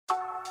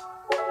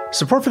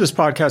Support for this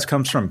podcast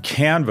comes from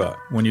Canva.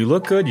 When you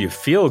look good, you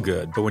feel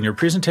good. But when your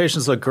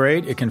presentations look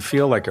great, it can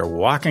feel like you're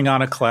walking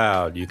on a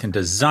cloud. You can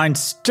design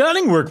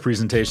stunning work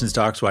presentations,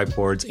 docs,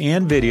 whiteboards,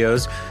 and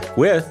videos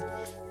with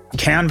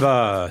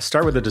Canva.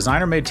 Start with a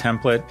designer-made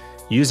template.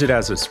 Use it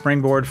as a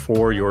springboard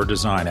for your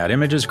design. Add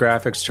images,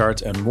 graphics,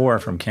 charts, and more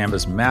from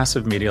Canva's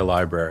massive media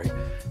library.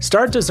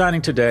 Start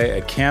designing today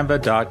at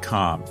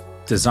canva.com.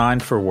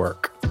 Design for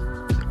work.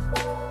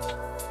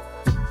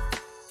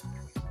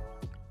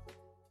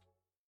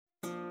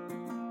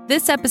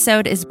 This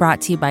episode is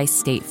brought to you by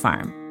State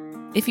Farm.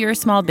 If you're a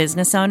small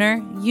business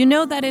owner, you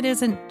know that it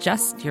isn't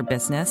just your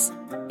business,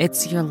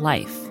 it's your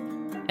life.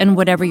 And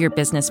whatever your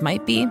business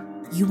might be,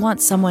 you want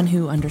someone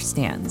who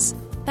understands.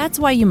 That's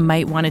why you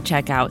might want to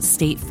check out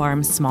State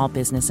Farm's small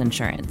business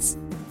insurance.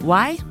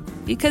 Why?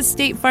 Because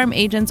State Farm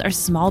agents are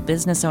small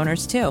business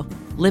owners too,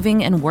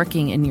 living and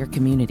working in your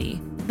community.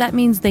 That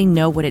means they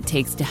know what it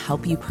takes to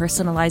help you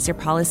personalize your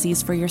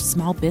policies for your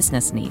small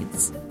business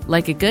needs.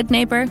 Like a good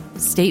neighbor,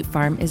 State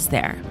Farm is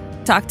there.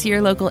 Talk to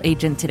your local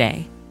agent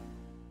today.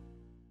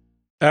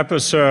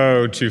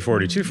 Episode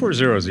 240.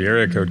 240 is the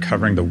area code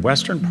covering the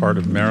western part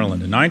of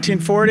Maryland. In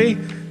 1940,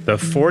 the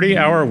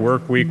 40-hour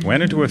work week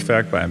went into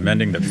effect by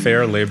amending the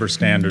Fair Labor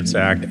Standards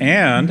Act,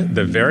 and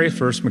the very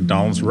first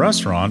McDonald's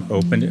restaurant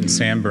opened in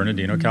San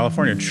Bernardino,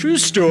 California. True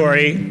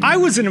story. I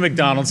was in a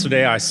McDonald's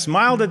today. I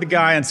smiled at the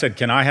guy and said,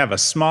 "Can I have a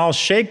small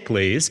shake,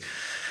 please?"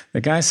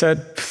 The guy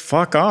said,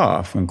 "Fuck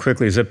off," and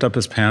quickly zipped up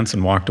his pants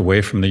and walked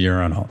away from the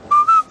urinal.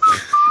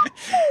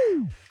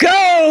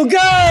 Go,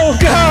 go,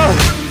 go!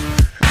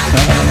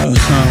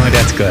 Oh,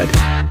 that's good.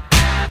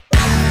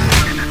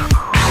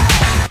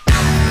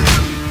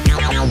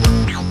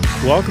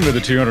 Welcome to the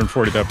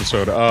 240th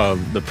episode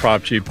of the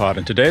Prop G Pod.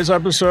 In today's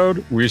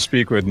episode, we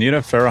speak with Nita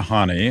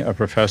Farahany, a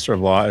professor of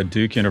law at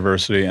Duke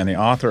University and the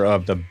author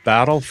of The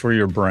Battle for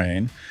Your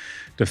Brain,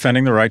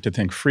 Defending the Right to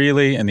Think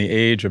Freely in the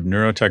Age of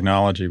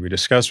Neurotechnology. We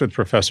discuss with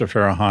Professor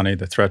Farahany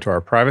the threat to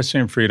our privacy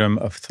and freedom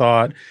of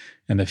thought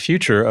and the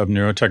future of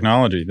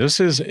neurotechnology. This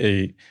is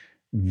a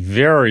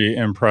very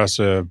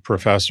impressive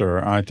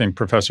professor. I think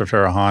Professor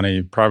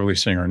Farahany, probably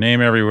seeing her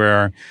name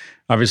everywhere.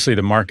 Obviously,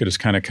 the market is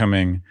kind of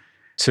coming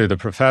to the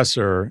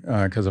professor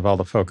because of all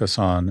the focus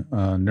on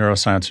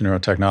neuroscience and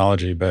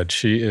neurotechnology, but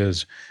she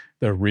is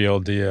the real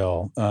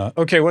deal.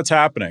 Okay, what's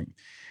happening?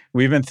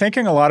 We've been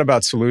thinking a lot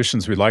about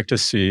solutions we'd like to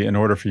see in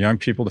order for young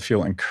people to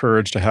feel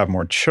encouraged to have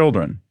more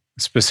children,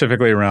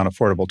 specifically around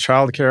affordable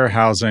childcare,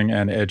 housing,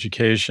 and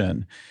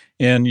education.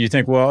 And you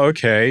think, well,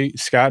 okay,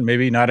 Scott,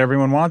 maybe not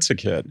everyone wants a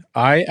kid.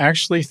 I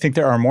actually think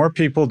there are more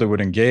people that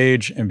would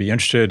engage and be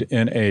interested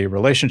in a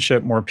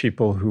relationship, more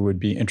people who would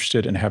be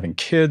interested in having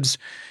kids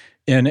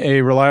in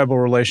a reliable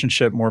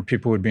relationship, more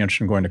people would be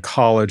interested in going to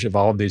college if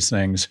all of these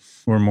things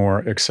were more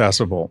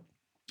accessible.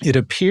 It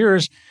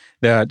appears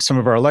that some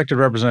of our elected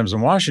representatives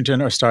in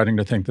Washington are starting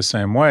to think the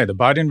same way. The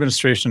Biden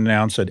administration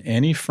announced that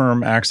any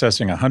firm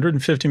accessing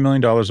 $150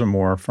 million or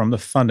more from the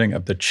funding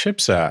of the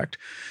CHIPS Act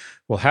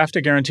will have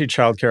to guarantee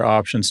childcare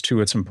options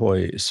to its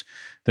employees.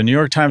 The New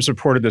York Times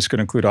reported this could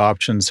include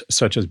options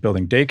such as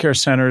building daycare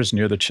centers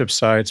near the CHIPS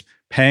sites,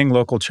 paying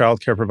local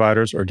childcare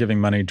providers, or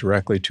giving money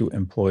directly to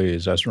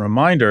employees. As a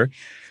reminder,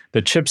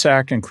 the CHIPS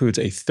Act includes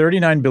a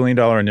 $39 billion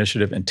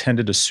initiative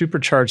intended to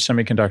supercharge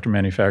semiconductor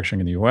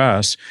manufacturing in the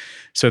U.S.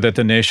 so that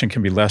the nation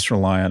can be less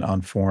reliant on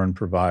foreign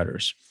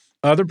providers.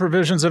 Other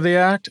provisions of the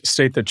act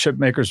state that chip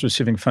makers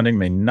receiving funding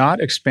may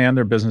not expand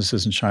their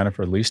businesses in China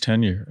for at least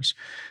 10 years.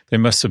 They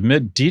must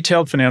submit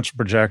detailed financial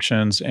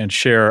projections and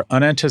share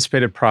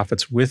unanticipated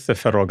profits with the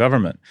federal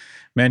government.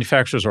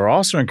 Manufacturers are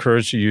also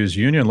encouraged to use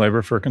union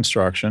labor for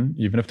construction.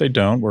 Even if they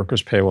don't,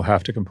 workers' pay will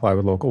have to comply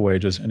with local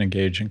wages and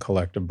engage in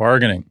collective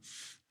bargaining.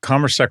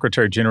 Commerce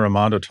Secretary Gina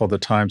Raimondo told The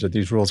Times that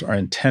these rules are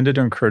intended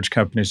to encourage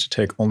companies to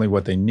take only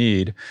what they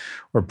need,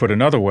 or put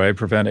another way,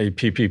 prevent a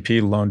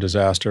PPP loan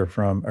disaster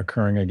from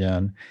occurring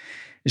again.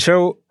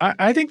 So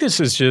I think this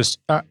is just,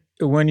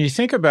 when you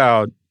think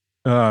about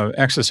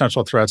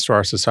existential threats to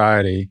our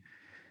society,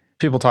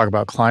 people talk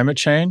about climate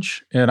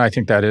change, and I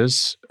think that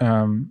is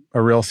a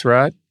real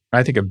threat.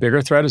 I think a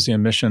bigger threat is the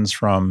emissions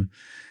from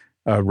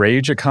a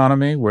rage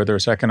economy where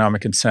there's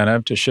economic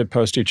incentive to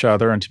shitpost each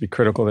other and to be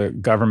critical of the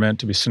government,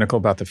 to be cynical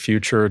about the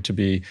future, to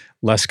be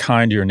less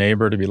kind to your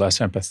neighbor, to be less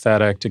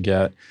empathetic, to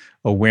get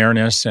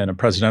awareness and a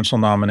presidential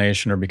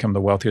nomination or become the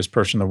wealthiest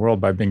person in the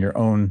world by being your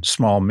own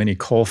small mini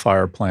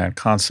coal-fired plant,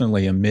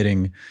 constantly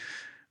emitting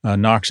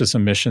noxious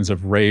emissions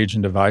of rage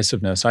and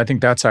divisiveness. I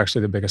think that's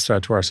actually the biggest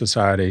threat to our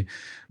society.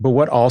 But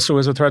what also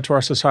is a threat to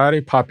our society?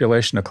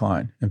 Population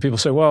decline. And people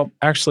say, well,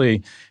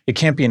 actually, it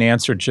can't be an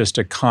answer just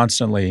to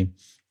constantly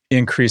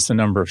increase the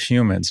number of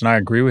humans. And I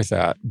agree with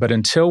that. But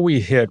until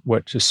we hit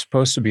what is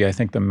supposed to be, I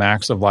think, the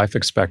max of life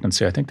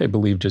expectancy, I think they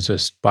believe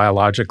just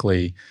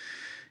biologically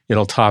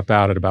it'll top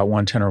out at about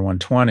 110 or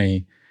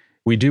 120.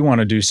 We do want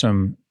to do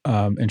some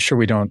ensure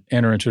we don't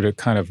enter into the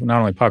kind of not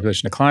only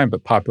population decline,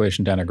 but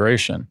population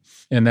denigration.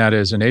 And that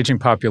is an aging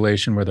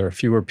population where there are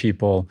fewer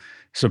people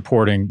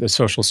supporting the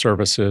social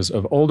services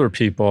of older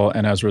people.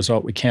 And as a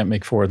result, we can't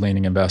make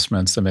forward-leaning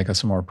investments that make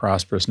us a more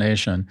prosperous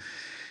nation.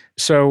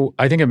 So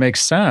I think it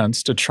makes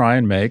sense to try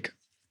and make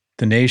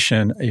the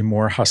nation a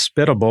more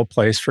hospitable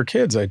place for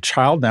kids. A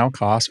child now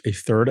costs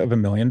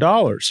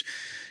 $350,000.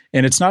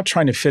 And it's not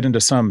trying to fit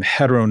into some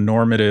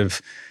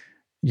heteronormative,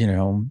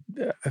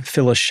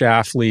 Phyllis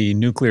Schlafly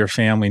nuclear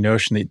family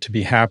notion that to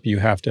be happy, you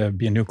have to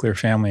be a nuclear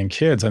family and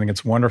kids. I think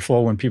it's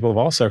wonderful when people of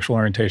all sexual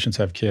orientations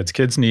have kids.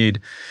 Kids need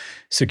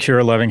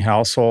secure, loving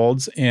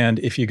households. And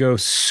if you go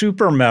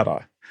super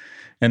meta,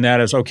 and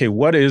that is, okay,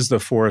 what is the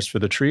forest for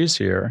the trees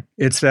here?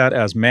 It's that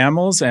as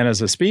mammals and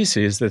as a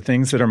species, the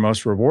things that are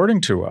most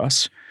rewarding to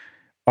us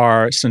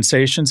are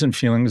sensations and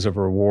feelings of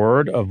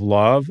reward, of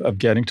love, of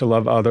getting to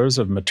love others,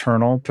 of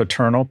maternal,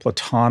 paternal,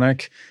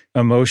 platonic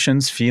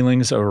emotions,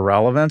 feelings of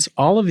relevance.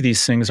 All of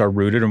these things are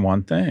rooted in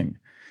one thing,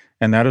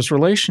 and that is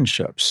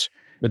relationships.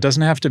 It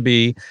doesn't have to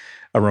be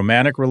a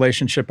romantic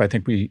relationship. I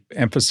think we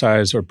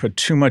emphasize or put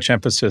too much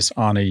emphasis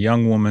on a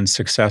young woman's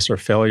success or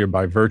failure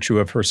by virtue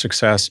of her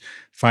success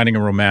finding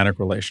a romantic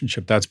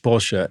relationship. That's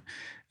bullshit.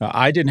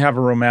 I didn't have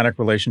a romantic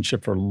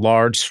relationship for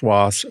large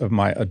swaths of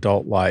my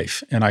adult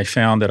life, and I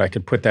found that I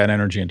could put that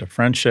energy into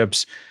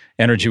friendships,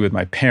 energy with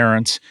my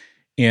parents,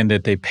 and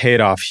that they paid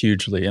off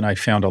hugely. And I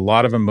found a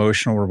lot of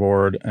emotional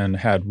reward and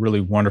had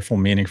really wonderful,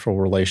 meaningful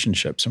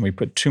relationships. And we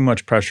put too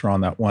much pressure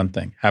on that one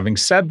thing. Having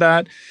said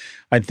that,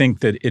 I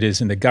think that it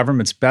is in the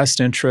government's best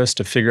interest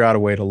to figure out a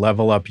way to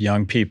level up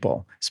young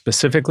people,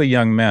 specifically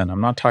young men.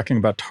 I'm not talking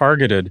about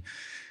targeted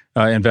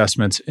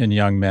investments in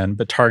young men,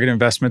 but target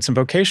investments in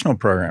vocational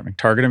programming,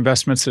 target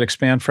investments that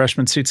expand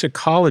freshman seats at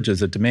colleges,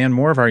 that demand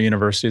more of our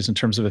universities in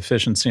terms of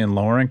efficiency and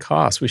lowering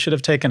costs. We should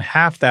have taken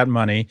half that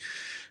money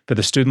for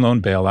the student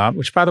loan bailout,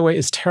 which, by the way,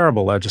 is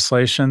terrible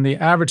legislation. The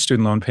average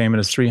student loan payment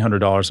is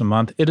 $300 a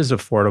month. It is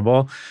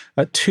affordable.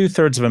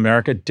 2/3 of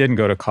America didn't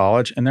go to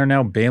college, and they're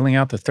now bailing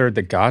out the third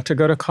that got to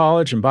go to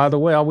college. And by the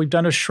way, all we've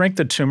done is shrink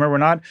the tumor. We're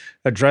not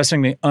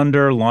addressing the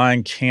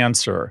underlying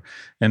cancer,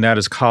 and that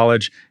is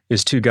college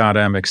is too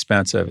goddamn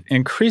expensive.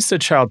 Increase the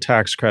child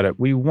tax credit.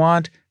 We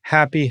want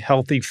happy,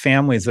 healthy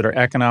families that are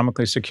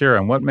economically secure.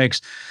 And what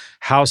makes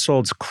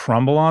households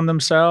crumble on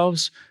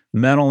themselves?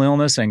 Mental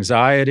illness,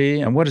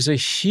 anxiety, and what is a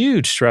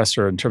huge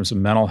stressor in terms of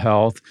mental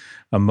health,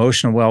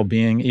 emotional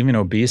well-being, even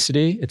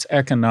obesity, it's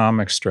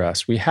economic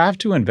stress. We have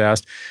to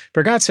invest.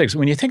 For God's sakes,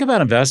 when you think about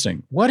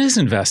investing, what is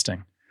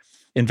investing?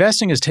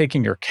 Investing is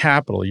taking your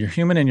capital, your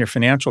human and your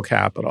financial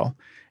capital,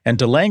 and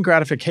delaying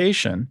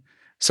gratification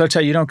such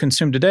that you don't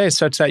consume today,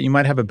 such that you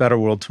might have a better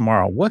world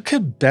tomorrow. What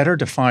could better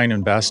define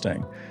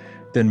investing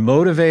than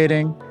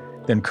motivating,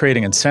 than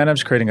creating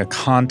incentives, creating a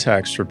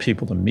context for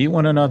people to meet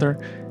one another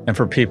and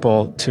for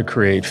people to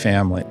create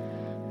family?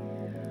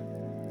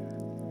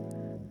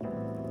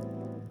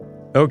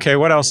 Okay,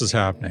 what else is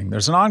happening?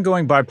 There's an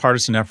ongoing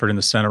bipartisan effort in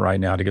the Senate right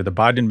now to give the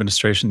Biden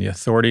administration the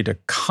authority to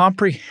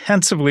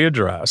comprehensively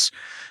address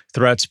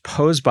threats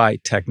posed by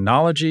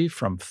technology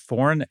from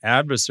foreign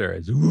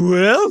adversaries.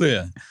 Well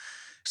then,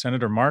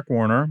 Senator Mark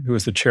Warner, who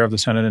is the chair of the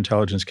Senate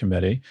Intelligence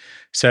Committee,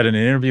 said in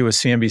an interview with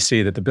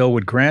CNBC that the bill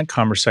would grant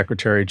Commerce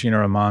Secretary Gina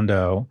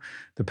Raimondo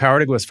the power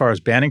to go as far as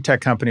banning tech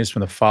companies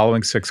from the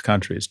following 6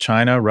 countries: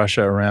 China,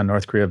 Russia, Iran,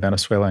 North Korea,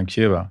 Venezuela, and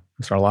Cuba.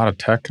 Is there a lot of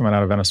tech coming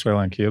out of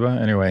Venezuela and Cuba?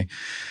 Anyway,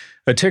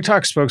 a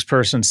TikTok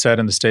spokesperson said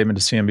in the statement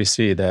to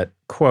CNBC that,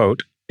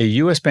 quote, a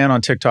U.S. ban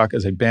on TikTok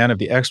is a ban of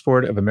the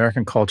export of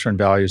American culture and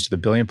values to the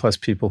billion-plus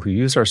people who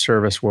use our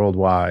service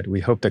worldwide. We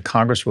hope that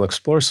Congress will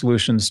explore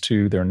solutions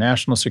to their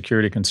national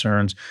security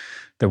concerns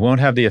that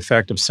won't have the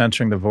effect of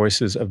censoring the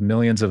voices of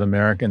millions of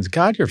Americans.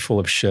 God, you're full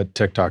of shit,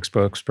 TikTok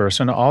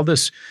spokesperson.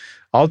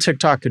 All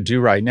TikTok could do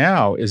right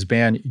now is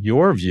ban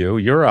your view,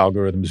 your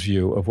algorithm's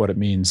view of what it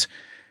means,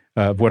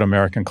 of what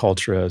American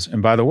culture is.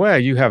 And by the way,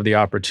 you have the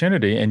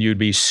opportunity, and you'd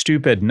be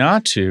stupid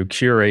not to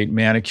curate,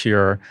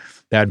 manicure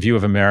that view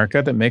of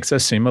America that makes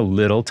us seem a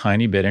little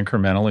tiny bit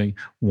incrementally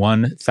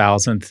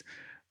 1,000th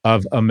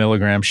of a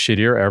milligram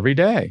shittier every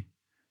day.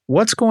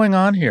 What's going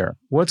on here?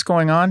 What's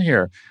going on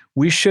here?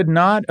 We should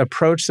not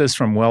approach this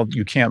from, well,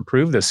 you can't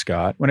prove this,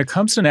 Scott. When it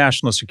comes to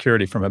national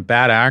security, from a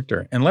bad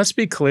actor, and let's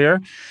be clear,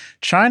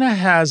 China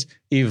has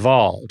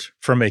evolved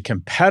from a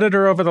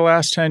competitor over the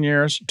last 10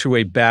 years to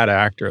a bad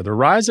actor. The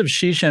rise of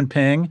Xi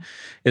Jinping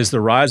is the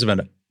rise of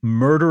a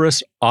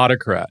murderous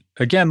autocrat.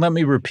 Again, let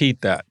me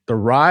repeat that. The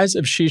rise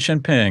of Xi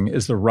Jinping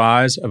is the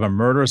rise of a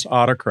murderous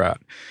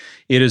autocrat.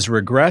 It is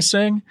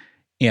regressing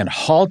and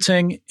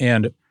halting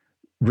and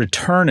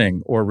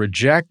returning or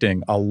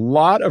rejecting a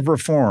lot of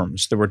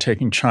reforms that were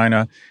taking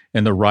China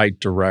in the right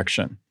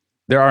direction.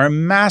 There are a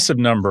massive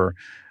number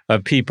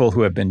of people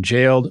who have been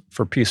jailed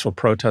for peaceful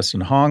protests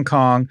in Hong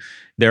Kong.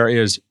 There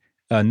is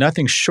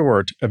nothing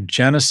short of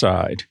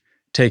genocide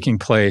taking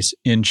place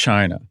in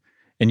China.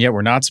 And yet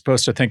we're not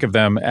supposed to think of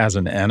them as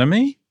an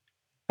enemy?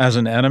 As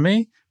an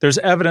enemy? There's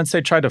evidence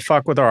they tried to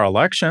fuck with our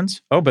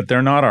elections. Oh, but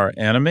they're not our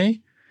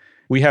enemy?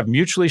 we have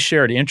mutually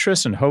shared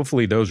interests, and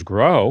hopefully those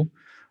grow.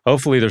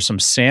 Hopefully there's some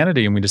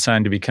sanity and we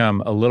decide to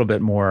become a little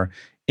bit more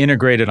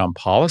integrated on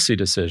policy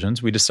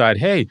decisions. We decide,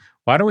 hey,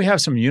 why don't we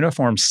have some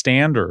uniform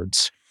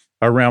standards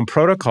around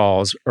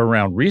protocols,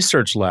 around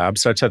research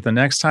labs, such that the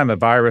next time a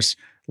virus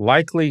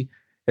likely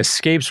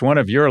escapes one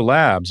of your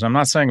labs, I'm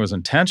not saying it was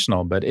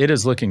intentional, but it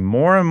is looking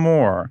more and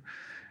more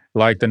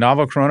like the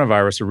novel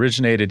coronavirus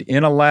originated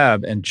in a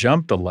lab and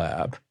jumped the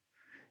lab.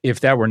 If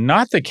that were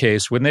not the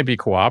case, wouldn't they be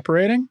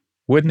cooperating?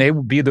 Wouldn't they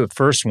be the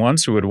first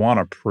ones who would want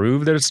to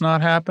prove that it's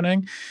not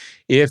happening?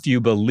 If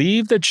you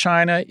believe that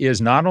China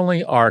is not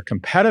only our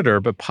competitor,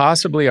 but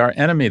possibly our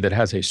enemy that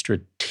has a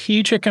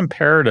strategic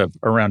imperative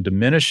around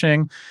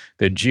diminishing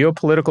the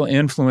geopolitical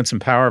influence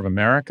and power of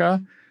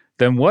America,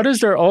 then what is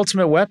their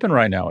ultimate weapon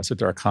right now? Is it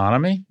their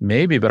economy?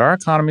 Maybe, but our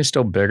economy is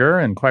still bigger,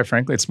 and quite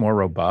frankly, it's more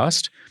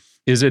robust.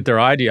 Is it their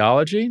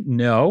ideology?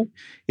 No.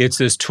 It's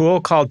this tool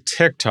called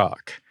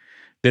TikTok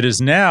that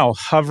is now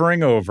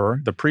hovering over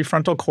the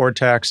prefrontal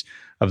cortex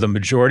of the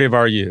majority of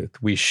our youth.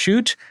 We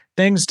shoot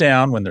things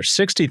down when they're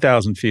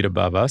 60,000 feet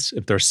above us.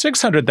 If they're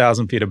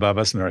 600,000 feet above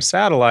us and they're a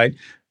satellite,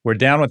 we're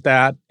down with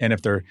that. And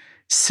if they're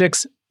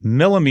 6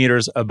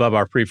 millimeters above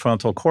our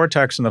prefrontal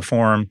cortex in the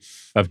form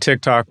of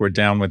TikTok, we're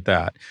down with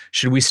that.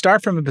 Should we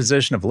start from a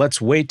position of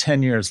let's wait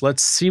 10 years,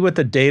 let's see what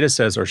the data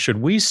says, or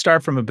should we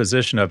start from a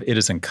position of it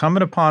is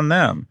incumbent upon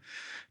them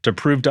to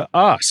prove to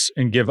us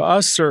and give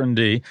us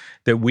certainty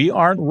that we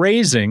aren't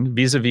raising,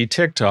 vis-a-vis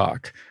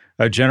TikTok,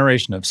 a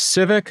generation of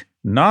civic,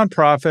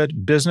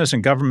 nonprofit, business,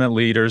 and government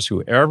leaders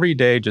who every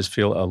day just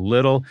feel a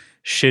little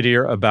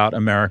shittier about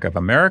America. If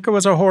America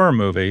was a horror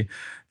movie,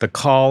 the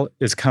call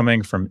is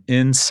coming from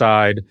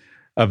inside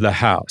of the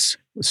house.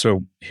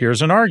 So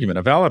here's an argument,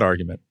 a valid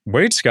argument.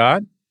 Wait,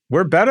 Scott,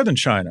 we're better than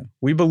China.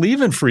 We believe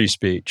in free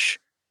speech.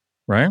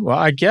 Right? Well,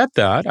 I get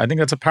that. I think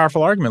that's a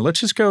powerful argument. Let's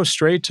just go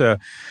straight to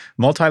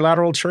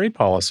multilateral trade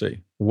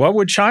policy. What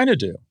would China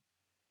do?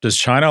 Does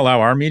China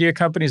allow our media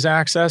companies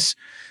access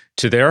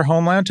to their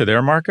homeland, to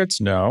their markets?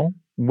 No.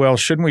 Well,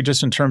 shouldn't we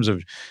just in terms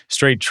of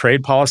straight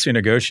trade policy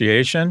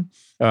negotiation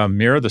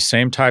mirror the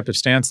same type of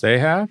stance they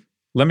have?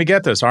 Let me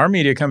get this. Our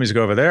media companies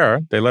go over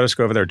there. They let us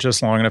go over there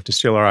just long enough to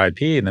steal our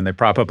IP, and then they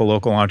prop up a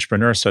local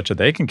entrepreneur such that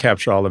they can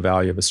capture all the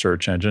value of a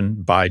search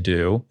engine,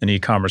 Baidu, an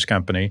e-commerce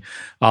company,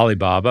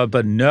 Alibaba.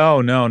 But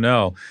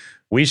no.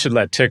 We should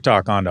let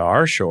TikTok onto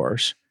our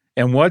shores.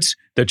 And what's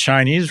the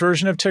Chinese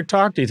version of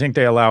TikTok? Do you think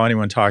they allow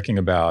anyone talking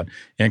about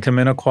income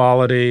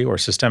inequality or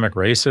systemic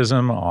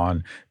racism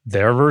on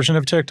their version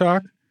of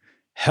TikTok?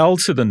 Hell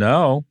to the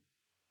no.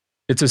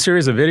 It's a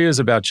series of videos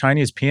about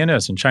Chinese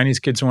pianists and Chinese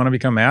kids who want to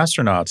become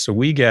astronauts. So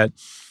we get,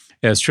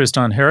 as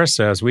Tristan Harris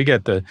says, we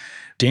get the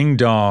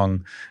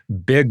ding-dong,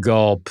 big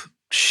gulp,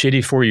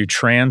 shitty for you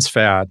trans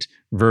fat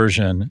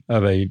version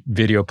of a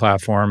video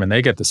platform, and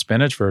they get the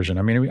spinach version.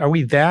 I mean, are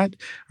we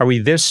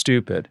this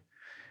stupid?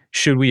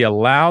 Should we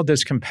allow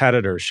this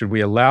competitor, should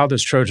we allow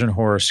this Trojan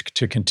horse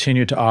to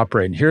continue to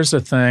operate? And here's the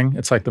thing.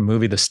 It's like the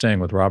movie The Sting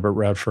with Robert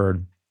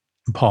Redford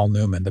and Paul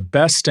Newman. The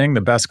best sting,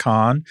 the best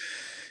con,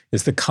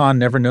 is the con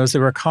never knows they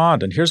were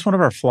conned. And here's one of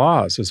our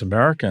flaws as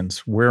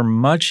Americans. We're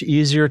much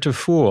easier to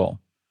fool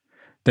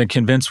than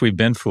convince we've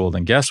been fooled.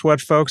 And guess what,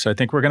 folks? I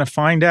think we're going to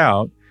find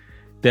out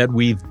that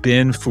we've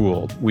been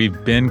fooled.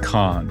 We've been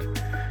conned.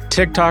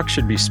 TikTok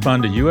should be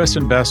spun to U.S.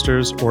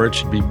 investors or it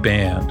should be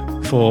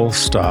banned. Full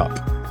stop.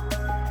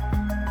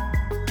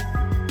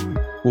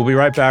 We'll be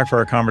right back for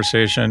our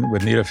conversation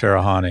with Nita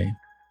Farahany.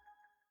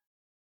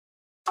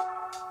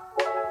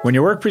 When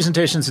your work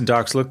presentations and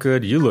docs look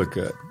good, you look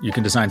good. You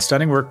can design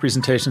stunning work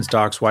presentations,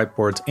 docs,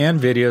 whiteboards, and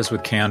videos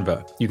with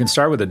Canva. You can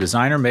start with a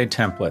designer-made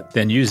template,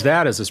 then use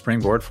that as a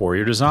springboard for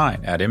your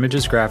design. Add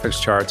images,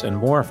 graphics, charts, and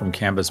more from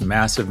Canva's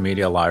massive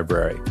media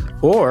library.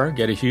 Or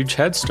get a huge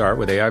head start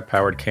with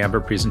AI-powered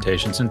Canva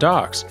presentations and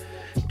docs.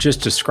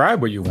 Just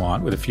describe what you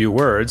want with a few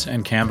words,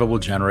 and Canva will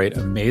generate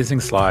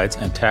amazing slides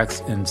and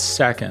text in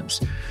seconds.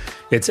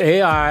 It's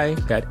AI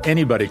that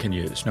anybody can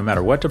use, no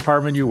matter what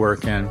department you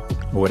work in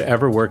or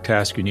whatever work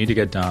task you need to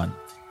get done.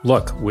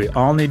 Look, we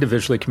all need to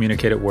visually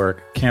communicate at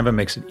work. Canva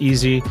makes it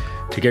easy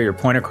to get your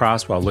point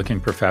across while looking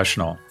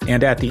professional.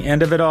 And at the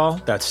end of it all,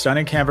 that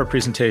stunning Canva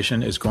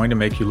presentation is going to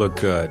make you look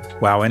good,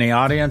 wow any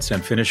audience,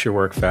 and finish your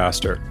work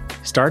faster.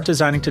 Start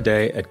designing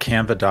today at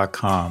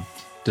canva.com.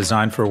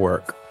 Design for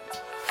work.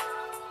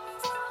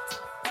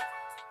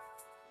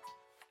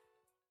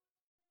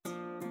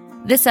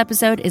 This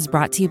episode is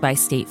brought to you by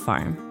State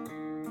Farm.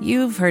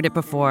 You've heard it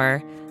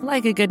before.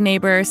 Like a good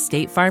neighbor,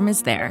 State Farm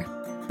is there.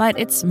 But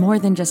it's more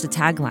than just a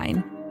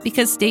tagline,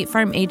 because State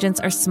Farm agents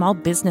are small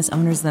business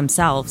owners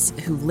themselves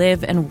who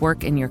live and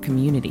work in your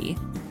community.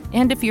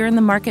 And if you're in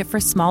the market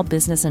for small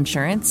business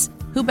insurance,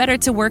 who better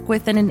to work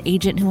with than an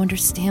agent who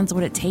understands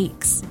what it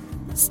takes?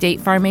 State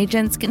Farm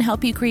agents can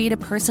help you create a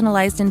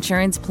personalized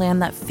insurance plan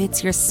that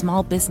fits your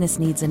small business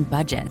needs and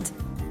budget.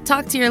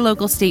 Talk to your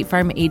local State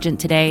Farm agent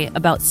today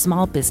about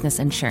small business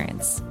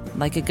insurance.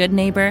 Like a good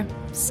neighbor,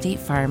 State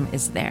Farm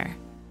is there.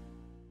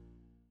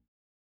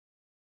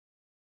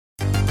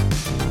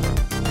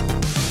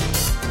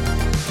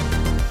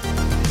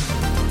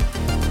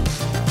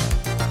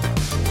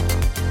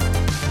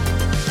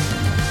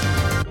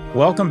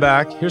 Welcome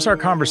back. Here's our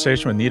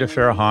conversation with Nita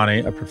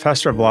Farahany, a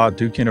professor of law at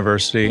Duke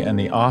University and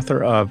the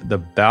author of The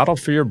Battle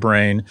for Your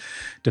Brain,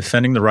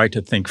 Defending the Right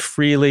to Think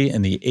Freely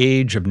in the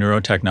Age of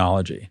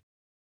Neurotechnology.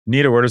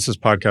 Nita, where does this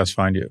podcast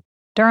find you?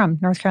 Durham,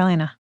 North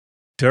Carolina.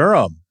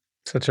 Durham.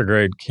 Such a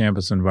great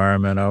campus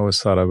environment. I always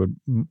thought I would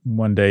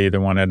one day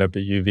either want to end up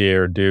at UVA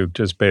or Duke,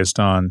 just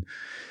based on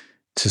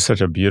just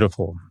such a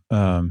beautiful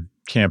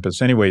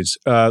campus. Anyways,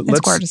 it's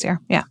gorgeous here.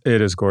 Yeah. It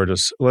is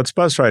gorgeous. Let's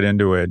buzz right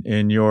into it.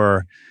 In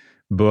your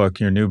book,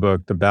 your new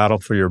book, The Battle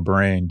for Your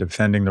Brain,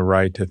 Defending the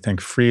Right to Think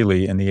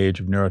Freely in the Age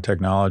of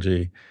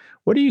Neurotechnology,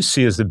 what do you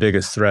see as the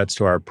biggest threats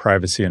to our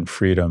privacy and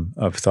freedom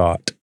of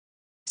thought?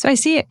 So I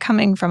see it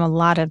coming from a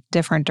lot of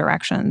different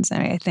directions.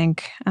 And I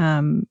think,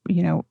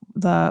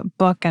 the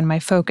book and my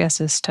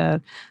focus is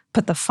to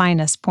put the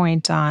finest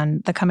point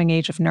on the coming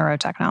age of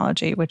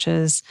neurotechnology, which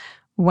is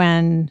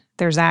when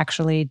there's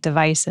actually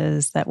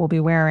devices that we'll be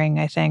wearing,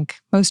 I think,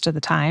 most of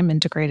the time,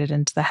 integrated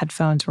into the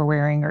headphones we're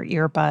wearing or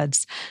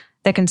earbuds,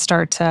 that can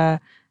start to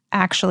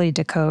actually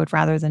decode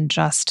rather than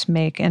just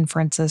make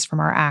inferences from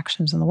our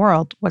actions in the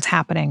world, what's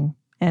happening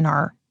in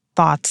our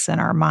thoughts, in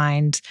our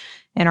mind,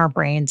 in our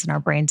brains, in our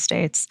brain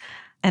states.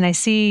 And I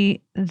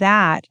see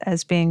that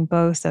as being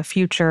both a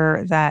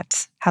future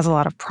that has a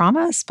lot of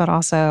promise, but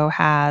also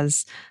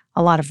has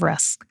a lot of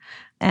risk.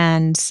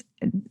 And,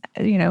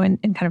 in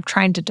kind of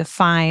trying to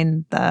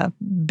define the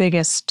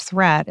biggest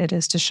threat, it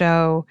is to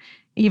show,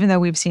 even though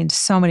we've seen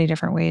so many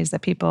different ways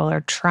that people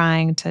are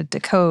trying to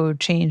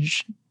decode,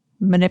 change,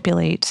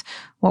 manipulate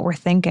what we're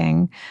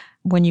thinking,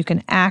 when you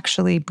can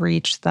actually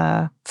breach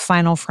the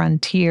final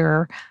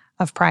frontier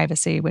of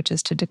privacy, which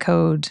is to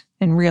decode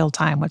in real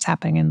time what's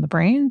happening in the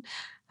brain,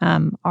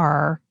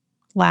 our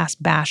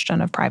last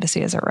bastion of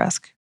privacy is at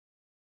risk.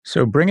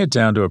 So bring it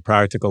down to a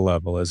practical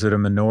level. Is it a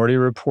Minority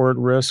Report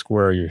risk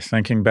where you're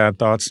thinking bad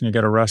thoughts and you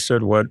get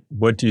arrested?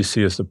 What do you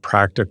see as the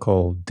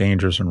practical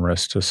dangers and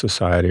risks to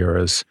society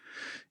or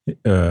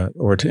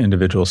to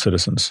individual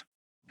citizens?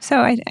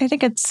 So I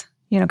think it's,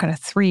 kind of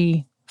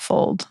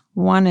threefold.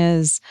 One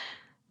is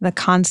the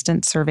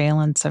constant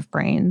surveillance of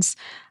brains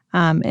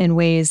in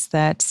ways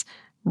that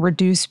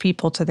reduce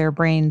people to their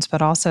brains,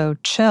 but also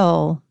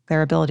chill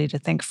their ability to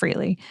think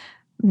freely.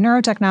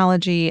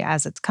 Neurotechnology,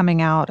 as it's coming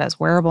out as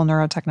wearable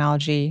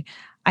neurotechnology,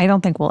 I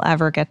don't think we'll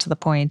ever get to the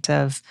point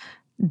of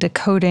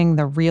decoding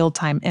the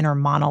real-time inner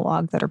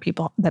monologue that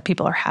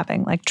people are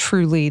having, like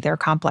truly their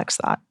complex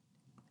thought.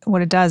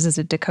 What it does is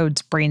it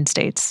decodes brain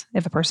states.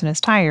 If a person is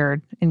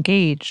tired,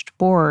 engaged,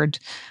 bored,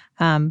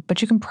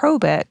 but you can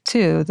probe it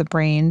to the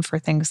brain for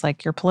things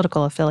like your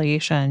political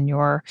affiliation,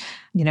 your,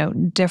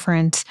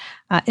 different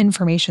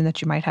information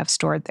that you might have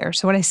stored there.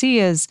 So what I see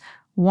is,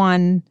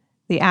 one,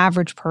 the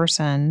average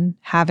person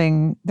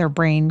having their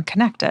brain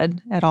connected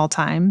at all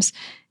times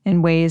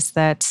in ways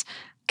that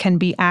can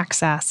be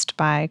accessed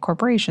by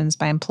corporations,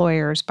 by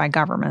employers, by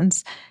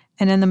governments.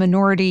 And in the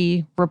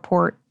Minority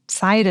Report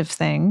side of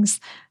things,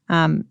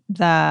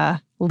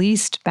 the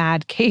least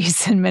bad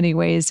case in many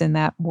ways in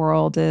that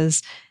world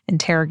is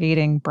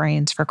interrogating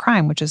brains for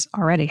crime, which is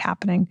already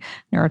happening.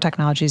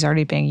 Neurotechnology is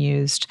already being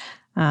used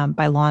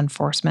by law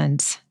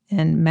enforcement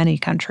in many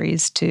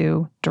countries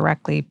to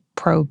directly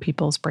probe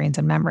people's brains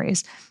and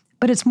memories.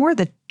 But it's more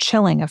the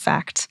chilling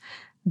effect,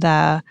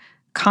 the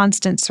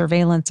constant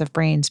surveillance of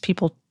brains,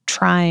 people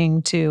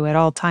trying to at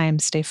all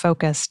times stay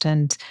focused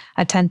and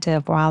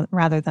attentive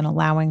rather than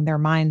allowing their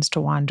minds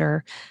to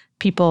wander,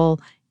 people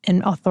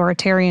in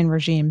authoritarian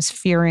regimes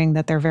fearing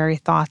that their very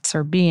thoughts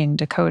are being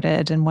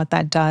decoded, and what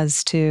that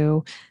does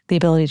to the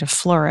ability to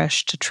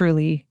flourish, to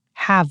truly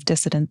have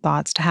dissident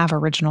thoughts, to have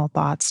original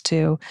thoughts,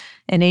 to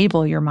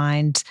enable your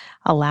mind,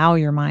 allow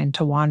your mind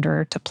to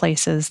wander to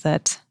places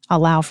that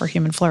allow for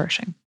human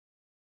flourishing.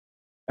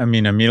 I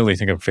mean, I immediately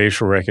think of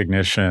facial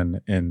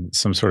recognition and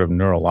some sort of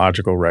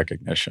neurological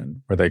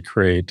recognition where they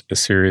create a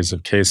series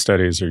of case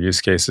studies or use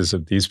cases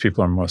of these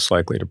people are most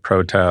likely to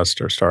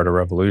protest or start a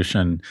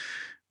revolution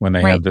when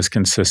they have this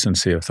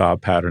consistency of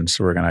thought patterns.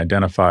 So we're going to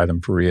identify them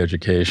for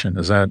re-education.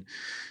 Is that?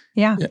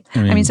 Yeah.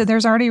 I mean, so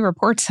there's already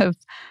reports of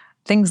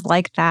things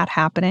like that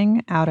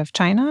happening out of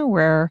China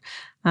where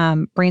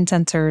brain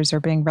sensors are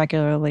being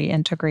regularly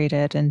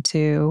integrated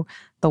into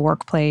the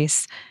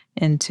workplace,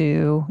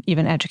 into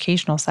even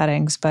educational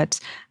settings.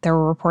 But there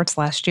were reports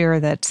last year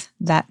that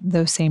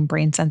those same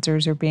brain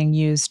sensors are being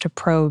used to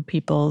probe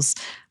people's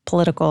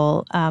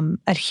political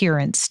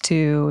adherence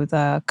to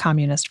the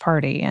Communist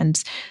Party.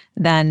 And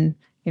then,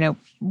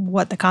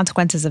 what the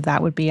consequences of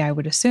that would be, I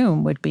would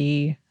assume, would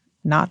be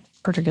not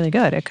particularly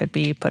good. It could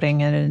be putting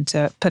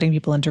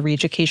people into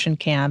re-education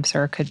camps,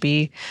 or it could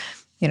be,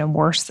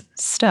 worse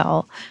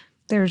still.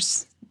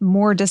 There's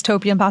more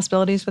dystopian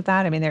possibilities with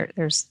that. I mean,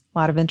 there's a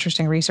lot of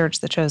interesting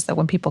research that shows that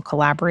when people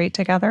collaborate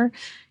together,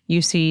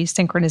 you see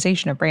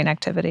synchronization of brain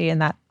activity,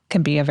 and that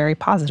can be a very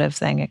positive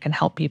thing. It can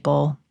help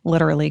people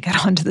literally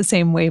get onto the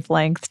same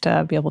wavelength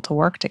to be able to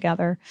work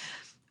together.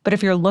 But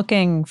if you're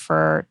looking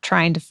for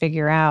trying to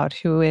figure out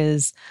who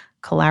is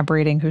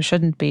collaborating, who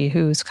shouldn't be,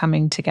 who's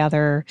coming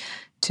together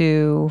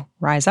to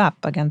rise up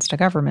against a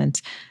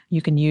government,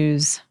 you can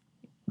use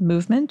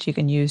movement. You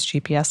can use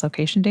GPS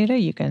location data.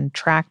 You can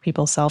track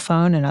people's cell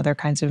phone and other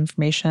kinds of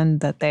information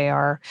that they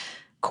are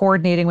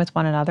coordinating with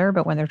one another.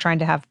 But when they're trying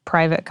to have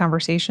private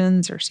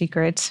conversations or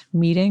secret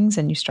meetings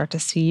and you start to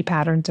see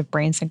patterns of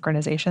brain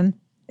synchronization,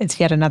 it's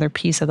yet another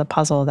piece of the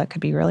puzzle that could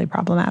be really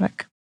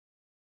problematic.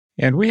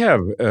 And we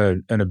have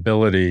an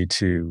ability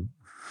to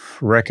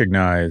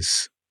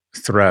recognize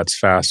threats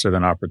faster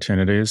than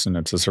opportunities, and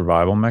it's a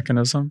survival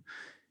mechanism.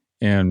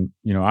 And,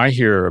 I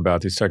hear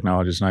about these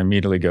technologies and I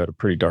immediately go to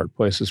pretty dark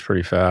places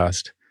pretty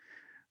fast.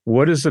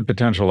 What is the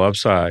potential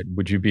upside?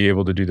 Would you be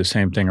able to do the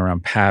same thing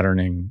around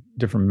patterning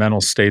different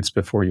mental states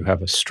before you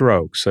have a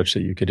stroke, such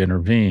that you could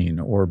intervene,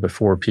 or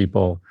before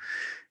people,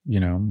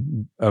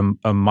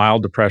 a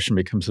mild depression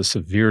becomes a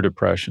severe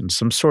depression,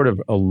 some sort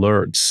of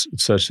alerts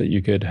such that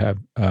you could have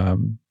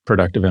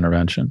productive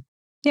intervention?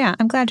 Yeah,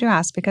 I'm glad you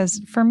asked because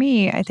for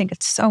me, I think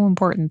it's so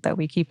important that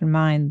we keep in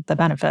mind the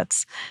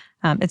benefits.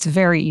 It's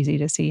very easy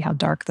to see how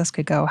dark this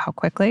could go, how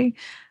quickly.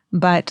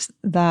 But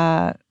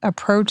the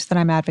approach that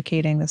I'm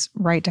advocating, this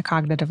right to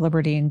cognitive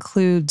liberty,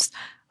 includes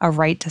a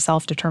right to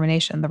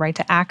self-determination, the right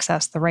to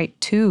access, the right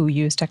to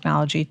use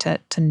technology to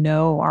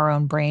know our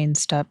own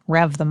brains, to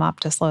rev them up,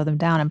 to slow them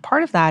down. And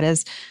part of that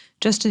is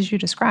just as you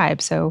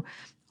described. So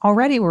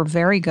already we're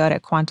very good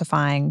at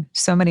quantifying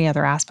so many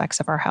other aspects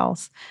of our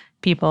health.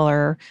 People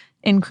are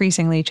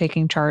increasingly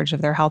taking charge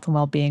of their health and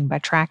well-being by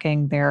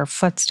tracking their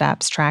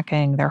footsteps,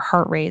 tracking their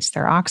heart rates,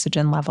 their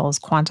oxygen levels,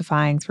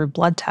 quantifying through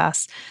blood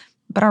tests.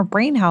 But our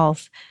brain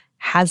health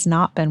has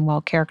not been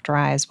well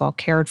characterized, well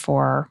cared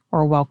for,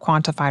 or well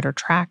quantified or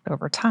tracked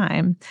over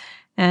time.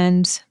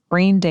 And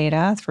brain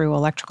data through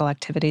electrical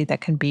activity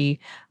that can be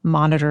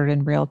monitored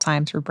in real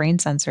time through brain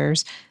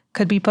sensors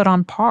could be put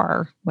on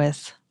par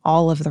with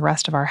all of the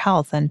rest of our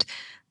health. And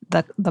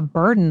the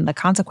burden, the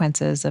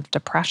consequences of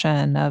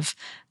depression, of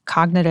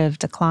cognitive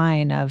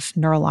decline, of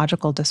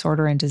neurological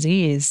disorder and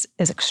disease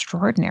is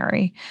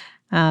extraordinary.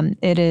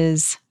 It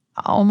is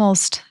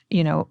almost,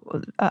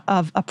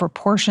 of a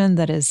proportion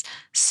that is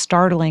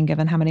startling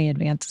given how many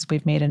advances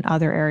we've made in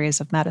other areas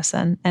of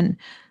medicine. And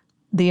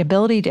the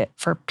ability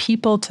for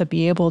people to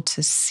be able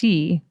to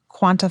see,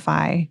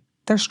 quantify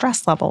their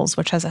stress levels,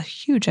 which has a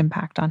huge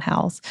impact on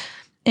health,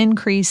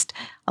 increased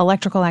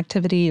electrical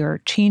activity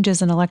or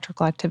changes in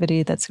electrical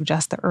activity that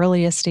suggest the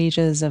earliest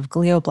stages of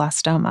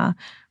glioblastoma.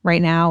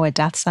 Right now, a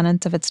death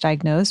sentence if it's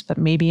diagnosed, but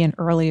maybe in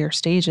earlier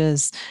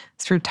stages,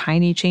 through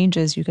tiny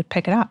changes, you could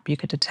pick it up, you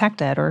could detect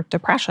it, or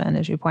depression,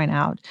 as you point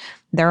out.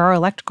 There are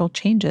electrical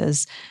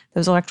changes.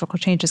 Those electrical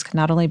changes can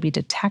not only be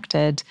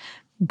detected,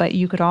 but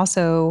you could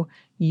also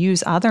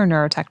use other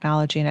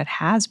neurotechnology, and it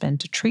has been,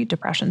 to treat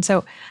depression.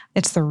 So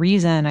it's the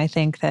reason I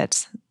think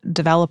that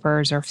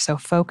developers are so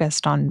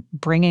focused on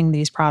bringing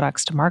these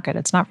products to market.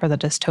 It's not for the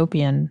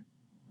dystopian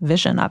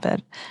vision of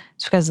it.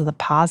 It's because of the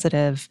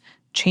positive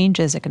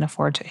changes it can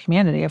afford to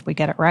humanity if we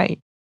get it right.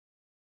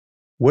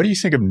 What do you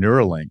think of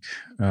Neuralink?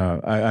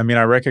 I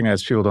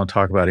recognize people don't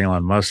talk about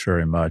Elon Musk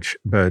very much,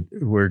 but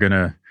we're going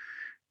to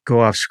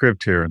go off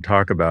script here and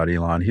talk about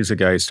Elon. He's a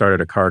guy who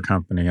started a car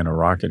company and a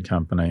rocket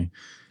company.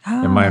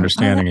 In my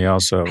understanding, he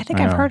also— I think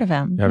I've heard of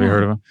him. Have you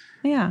heard of him?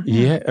 Yeah.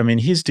 Yeah.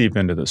 He's deep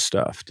into this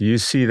stuff. Do you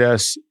see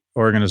this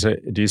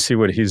organization? Do you see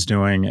what he's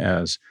doing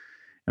as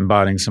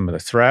embodying some of the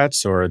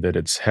threats, or that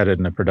it's headed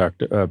in a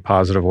productive,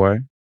 positive way?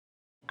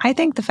 I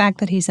think the fact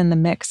that he's in the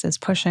mix is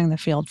pushing the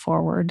field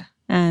forward.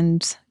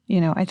 And,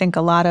 I think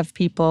a lot of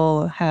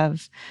people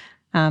have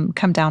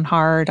come down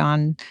hard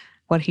on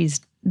what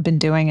he's been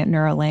doing at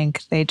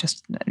Neuralink. They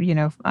just,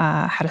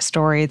 had a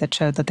story that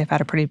showed that they've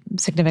had a pretty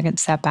significant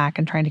setback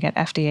in trying to get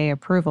FDA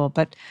approval.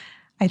 But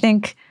I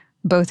think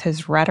both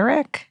his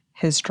rhetoric,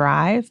 his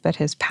drive, but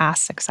his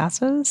past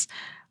successes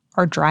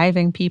are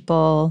driving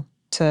people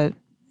to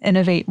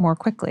innovate more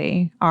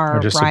quickly, Or are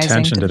just rising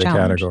attention to to the the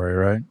challenge. category,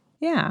 right?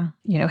 Yeah.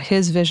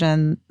 His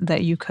vision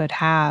that you could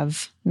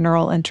have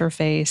neural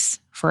interface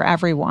for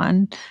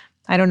everyone.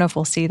 I don't know if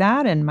we'll see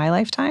that in my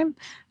lifetime.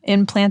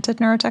 Implanted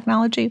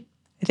neurotechnology.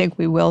 I think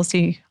we will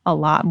see a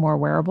lot more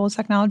wearable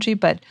technology,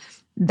 but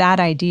that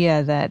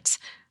idea that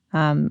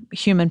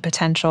human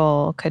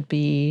potential could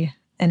be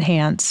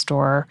enhanced,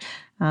 or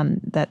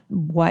that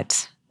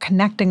what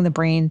connecting the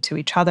brain to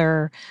each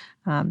other,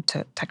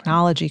 to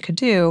technology could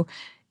do,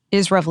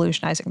 is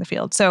revolutionizing the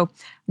field. So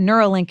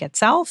Neuralink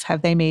itself,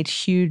 have they made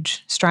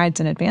huge strides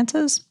and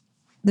advances?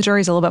 The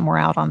jury's a little bit more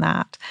out on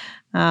that.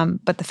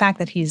 But the fact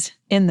that he's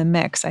in the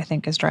mix, I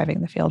think, is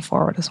driving the field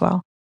forward as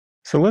well.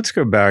 So let's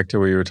go back to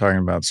what you were talking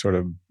about, sort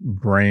of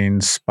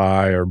brain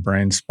spy or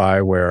brain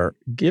spyware.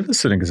 Give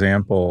us an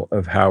example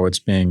of how it's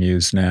being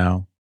used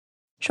now.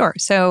 Sure.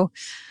 So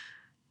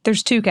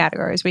there's two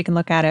categories. We can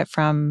look at it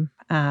from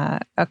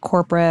a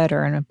corporate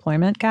or an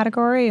employment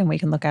category, and we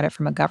can look at it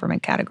from a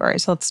government category.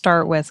 So let's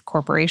start with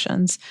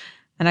corporations.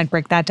 And I'd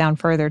break that down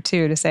further,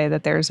 too, to say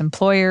that there's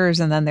employers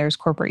and then there's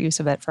corporate use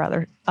of it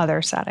for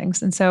other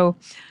settings. And so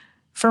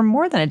for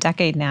more than a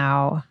decade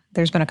now,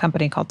 there's been a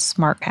company called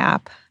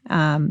SmartCap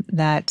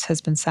that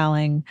has been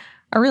selling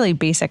a really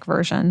basic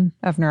version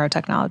of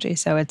neurotechnology.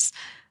 So it's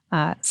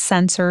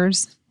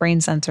sensors, brain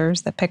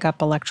sensors that pick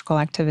up electrical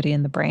activity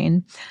in the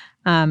brain.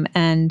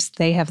 And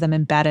they have them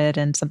embedded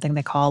in something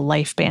they call a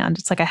life band.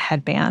 It's like a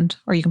headband,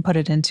 or you can put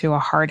it into a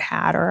hard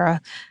hat or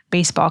a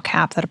baseball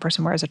cap that a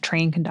person wears, a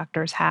train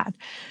conductor's hat.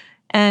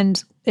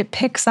 And it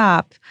picks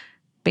up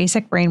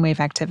basic brainwave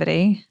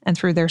activity, and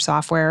through their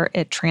software,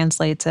 it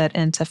translates it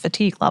into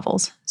fatigue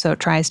levels. So it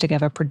tries to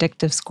give a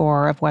predictive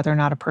score of whether or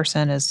not a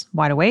person is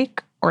wide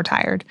awake or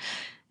tired.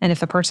 And if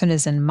the person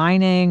is in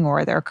mining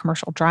or they're a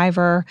commercial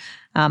driver,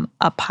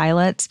 a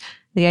pilot,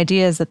 the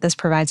idea is that this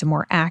provides a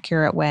more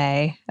accurate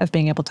way of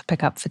being able to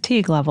pick up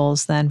fatigue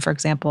levels than, for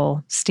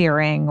example,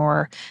 steering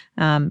or,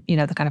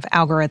 the kind of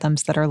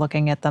algorithms that are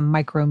looking at the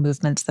micro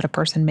movements that a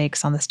person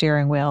makes on the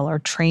steering wheel or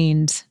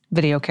trained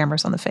video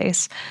cameras on the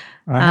face.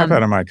 I have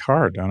that in my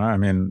car, don't I? I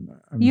mean,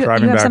 I'm You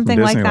driving have back from something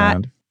like that.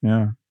 Disneyland.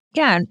 Yeah.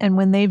 Yeah, and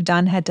when they've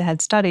done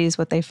head-to-head studies,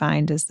 what they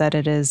find is that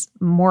it is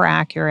more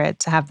accurate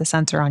to have the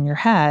sensor on your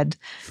head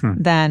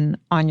than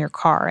on your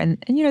car.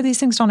 And these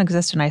things don't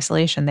exist in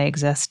isolation. They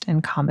exist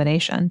in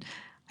combination.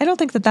 I don't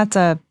think that that's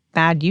a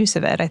bad use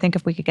of it. I think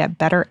if we could get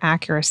better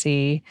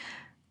accuracy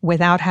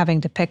without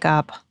having to pick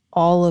up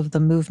all of the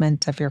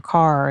movement of your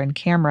car and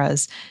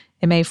cameras,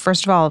 it may,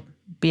 first of all,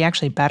 be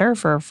actually better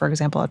for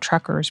example, a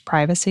trucker's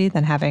privacy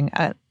than having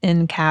an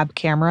in-cab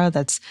camera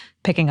that's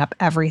picking up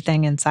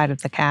everything inside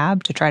of the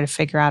cab to try to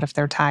figure out if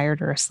they're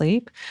tired or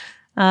asleep.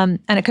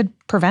 And it could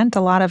prevent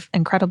a lot of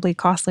incredibly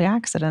costly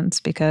accidents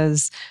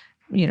because,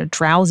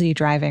 drowsy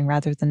driving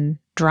rather than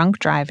drunk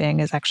driving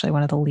is actually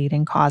one of the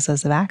leading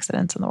causes of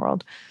accidents in the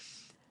world.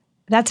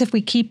 That's if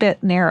we keep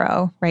it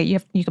narrow, right?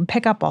 You can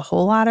pick up a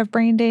whole lot of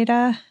brain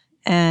data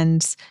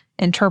and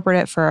interpret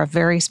it for a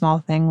very small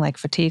thing like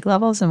fatigue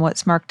levels. And what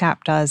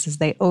SmartTap does is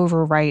they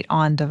overwrite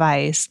on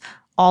device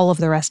all of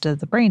the rest of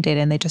the brain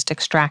data, and they just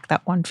extract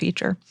that one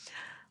feature.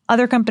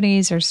 Other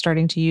companies are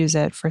starting to use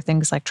it for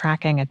things like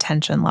tracking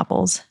attention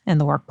levels in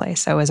the workplace.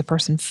 So is a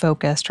person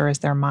focused or is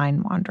their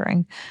mind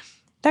wandering?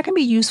 That can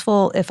be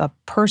useful if a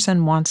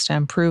person wants to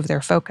improve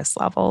their focus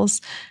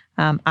levels.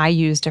 I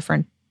use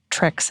different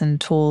tricks and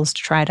tools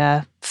to try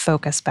to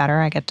focus better.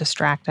 I get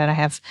distracted. I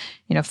have,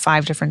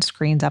 5 different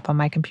screens up on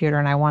my computer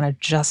and I want to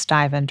just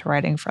dive into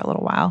writing for a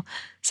little while.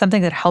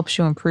 Something that helps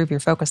you improve your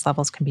focus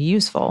levels can be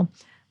useful.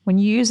 When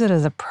you use it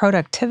as a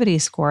productivity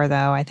score,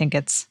 though, I think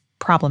it's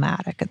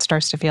problematic. It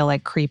starts to feel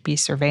like creepy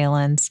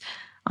surveillance,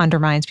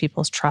 undermines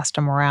people's trust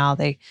and morale.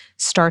 They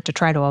start to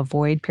try to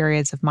avoid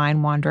periods of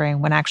mind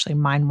wandering when actually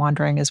mind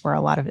wandering is where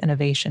a lot of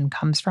innovation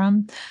comes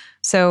from.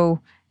 So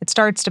it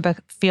starts to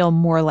feel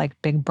more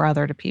like Big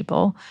Brother to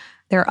people.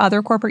 There are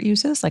other corporate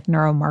uses like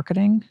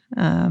neuromarketing.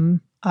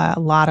 A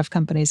lot of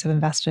companies have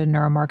invested in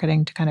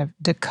neuromarketing to kind of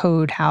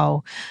decode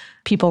how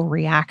people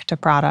react to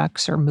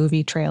products or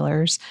movie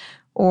trailers.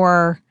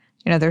 Or,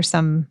 there's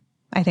some,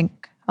 I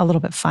think, a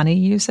little bit funny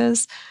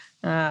uses.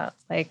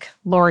 Like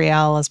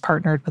L'Oreal has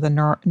partnered with a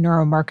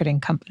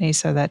neuromarketing company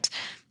so that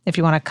if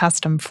you want a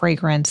custom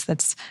fragrance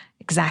that's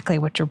exactly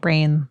what your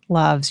brain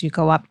loves, you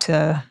go up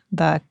to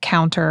the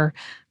counter,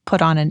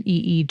 put on an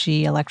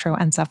EEG,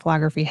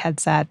 electroencephalography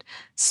headset,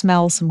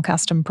 smell some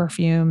custom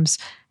perfumes,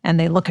 and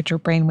they look at your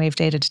brainwave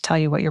data to tell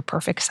you what your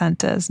perfect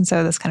scent is. And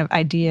so this kind of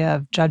idea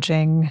of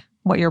judging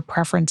what your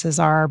preferences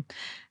are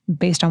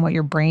based on what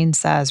your brain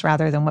says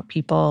rather than what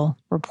people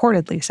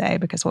reportedly say,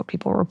 because what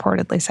people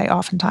reportedly say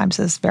oftentimes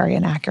is very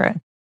inaccurate.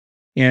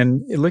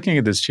 And looking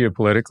at this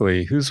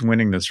geopolitically, who's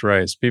winning this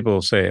race?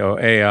 People say, oh,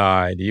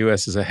 AI, the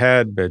U.S. is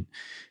ahead, but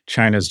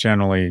China's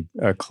generally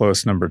a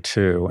close number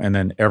 2, and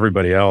then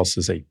everybody else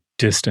is a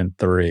distant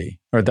 3.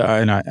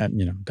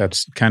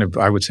 That's kind of,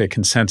 I would say,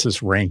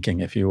 consensus ranking,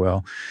 if you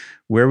will.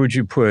 Where would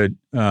you put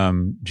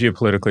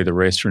geopolitically the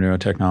race for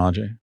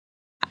neurotechnology?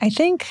 I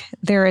think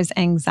there is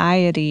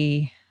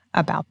anxiety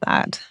about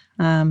that,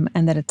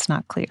 and that it's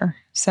not clear.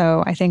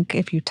 So I think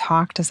if you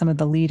talk to some of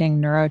the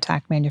leading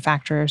neurotech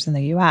manufacturers in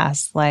the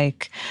U.S.,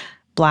 like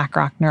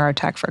BlackRock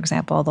Neurotech, for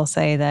example, they'll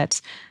say that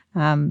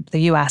the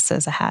U.S.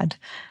 is ahead.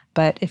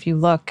 But if you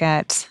look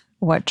at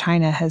what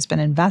China has been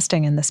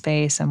investing in the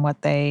space and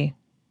what they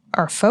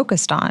are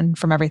focused on,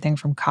 from everything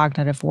from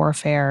cognitive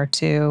warfare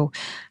to,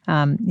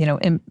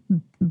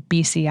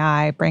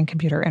 BCI,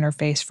 brain-computer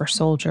interface for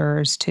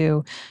soldiers,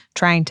 to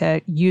trying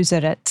to use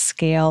it at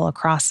scale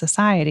across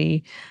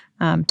society,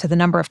 to the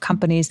number of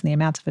companies and the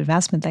amounts of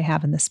investment they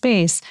have in the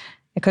space,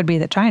 it could be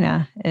that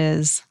China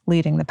is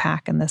leading the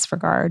pack in this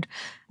regard.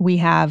 We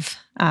have,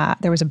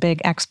 there was a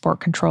big export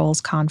controls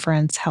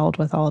conference held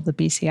with all of the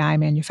BCI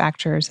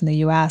manufacturers in the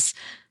U.S.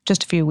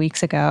 just a few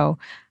weeks ago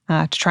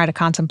to try to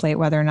contemplate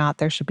whether or not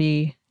there should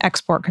be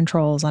export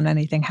controls on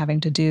anything having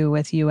to do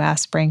with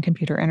U.S.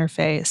 brain-computer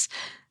interface.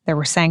 There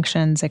were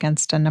sanctions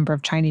against a number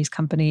of Chinese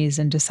companies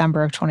in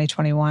December of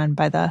 2021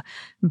 by the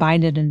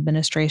Biden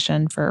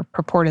administration for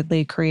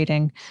purportedly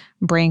creating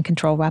brain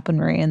control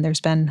weaponry. And there's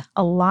been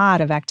a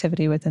lot of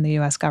activity within the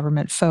U.S.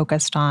 government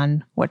focused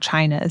on what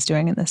China is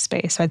doing in this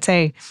space. So I'd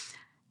say,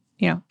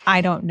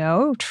 I don't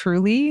know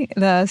truly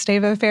the state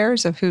of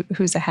affairs of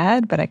who's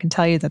ahead, but I can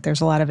tell you that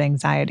there's a lot of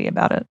anxiety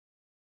about it.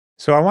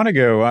 So I'm going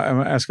to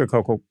ask a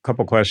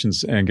couple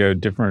questions and go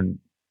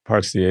different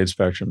parts of the age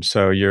spectrum.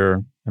 So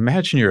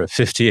imagine you're a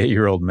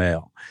 58-year-old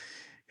male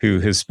who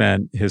has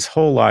spent his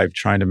whole life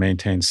trying to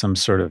maintain some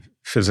sort of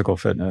physical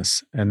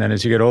fitness. And then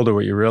as you get older,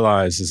 what you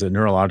realize is that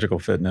neurological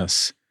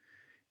fitness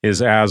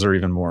is as or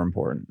even more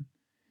important.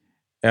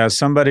 As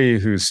somebody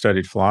who's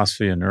studied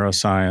philosophy and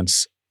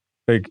neuroscience,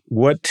 like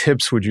what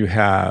tips would you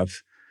have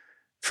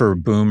for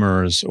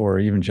boomers or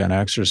even Gen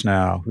Xers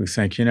now who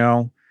think,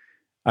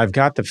 I've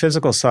got the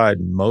physical side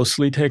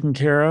mostly taken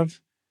care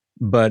of,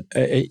 but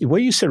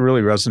what you said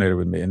really resonated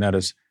with me. And that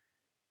is,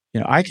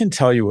 I can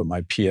tell you what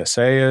my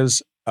PSA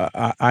is.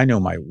 I know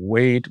my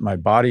weight, my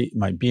body,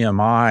 my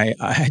BMI,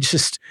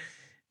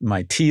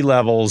 my T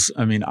levels.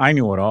 I mean, I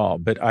know it all,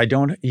 but I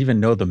don't even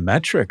know the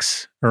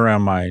metrics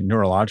around my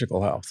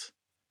neurological health.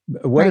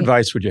 What Right.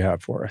 advice would you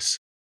have for us?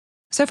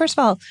 So first of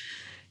all,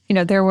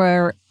 there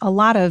were a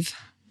lot of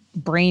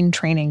brain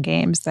training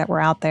games that were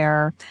out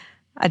there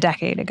a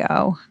decade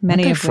ago,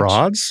 Aren't they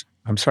frauds?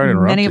 I'm sorry to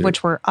interrupt many you. of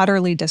which were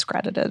utterly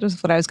discredited,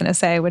 is what I was going to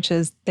say, which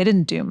is they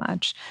didn't do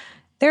much.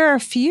 There are a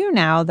few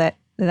now that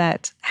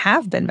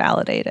have been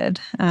validated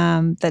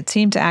that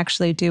seem to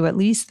actually do at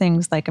least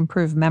things like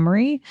improve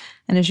memory.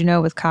 And as you know,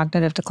 with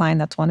cognitive decline,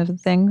 that's one of the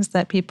things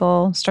that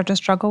people start to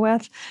struggle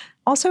with.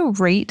 Also,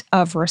 rate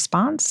of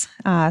response.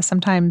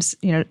 Sometimes,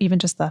 even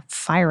just the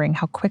firing,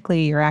 how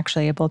quickly you're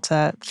actually able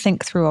to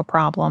think through a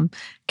problem,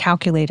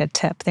 calculate a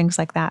tip, things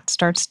like that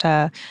starts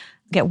to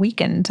get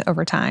weakened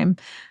over time.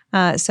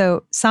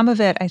 So some of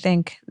it, I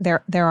think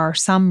there are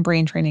some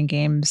brain training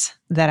games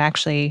that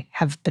actually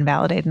have been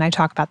validated. And I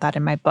talk about that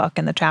in my book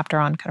in the chapter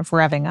on kind of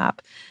revving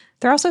up.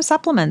 There are also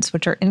supplements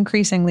which are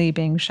increasingly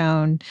being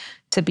shown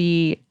to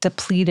be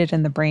depleted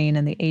in the brain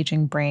and the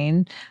aging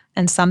brain,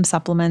 and some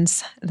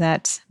supplements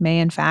that may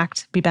in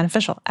fact be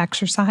beneficial.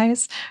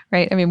 Exercise,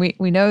 right? I mean,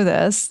 we know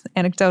this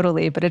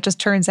anecdotally, but it just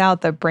turns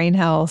out that brain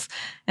health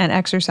and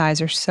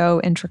exercise are so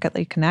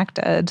intricately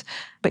connected.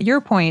 But your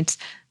point,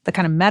 the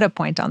kind of meta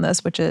point on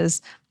this, which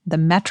is the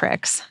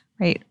metrics,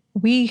 right?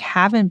 We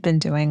haven't been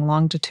doing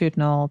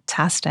longitudinal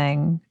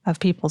testing of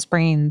people's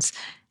brains,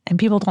 and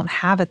people don't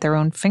have at their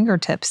own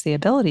fingertips the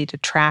ability to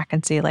track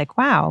and see like,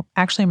 wow,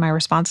 actually my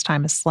response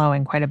time is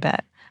slowing quite a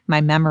bit.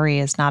 My memory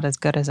is not as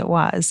good as it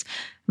was.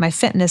 My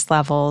fitness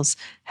levels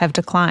have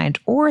declined,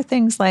 or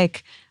things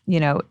like,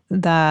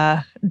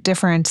 the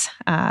different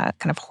kind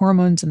of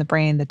hormones in the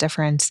brain, the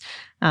different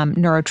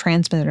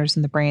neurotransmitters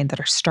in the brain that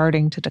are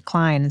starting to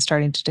decline and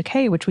starting to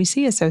decay, which we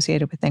see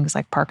associated with things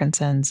like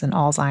Parkinson's and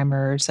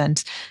Alzheimer's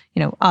and,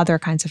 other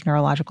kinds of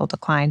neurological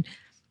decline.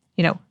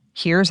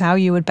 Here's how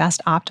you would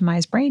best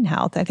optimize brain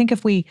health. I think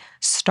if we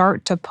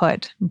start to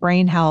put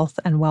brain health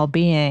and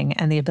well-being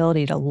and the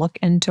ability to look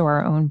into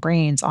our own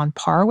brains on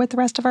par with the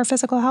rest of our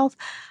physical health,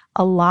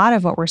 a lot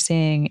of what we're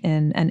seeing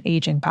in an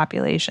aging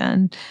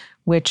population,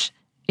 which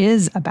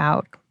is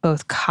about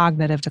both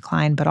cognitive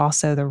decline, but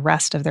also the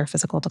rest of their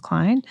physical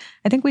decline,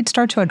 I think we'd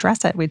start to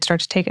address it. We'd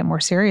start to take it more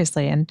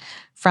seriously. And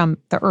from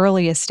the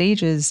earliest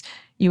stages,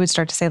 you would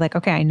start to say like,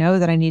 okay, I know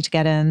that I need to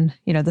get in,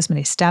 this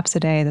many steps a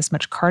day, this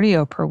much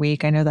cardio per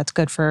week. I know that's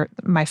good for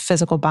my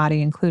physical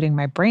body, including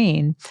my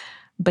brain.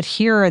 But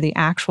here are the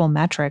actual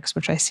metrics,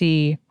 which I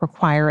see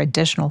require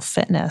additional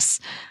fitness,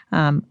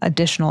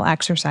 additional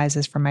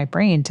exercises for my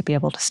brain to be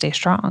able to stay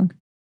strong.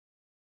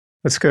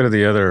 Let's go to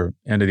the other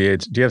end of the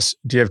age. Do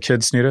you have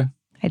kids, Nita?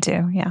 I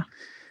do, yeah.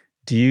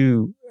 Do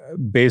you,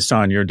 based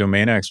on your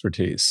domain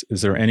expertise,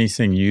 is there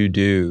anything you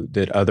do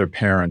that other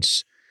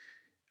parents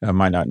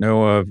might not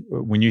know of?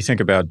 When you think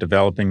about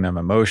developing them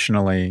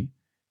emotionally,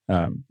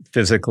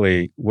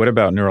 physically, what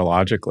about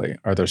neurologically?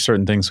 Are there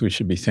certain things we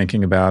should be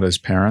thinking about as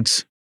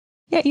parents?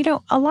 Yeah,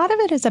 a lot of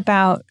it is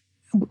about,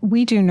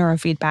 we do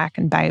neurofeedback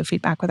and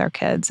biofeedback with our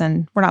kids,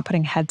 and we're not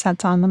putting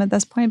headsets on them at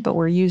this point, but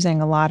we're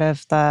using a lot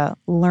of the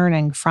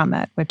learning from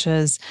it, which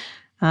is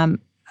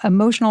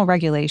emotional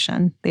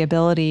regulation, the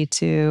ability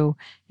to,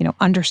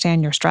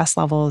 understand your stress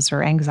levels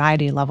or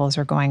anxiety levels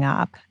are going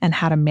up and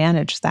how to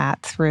manage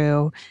that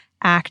through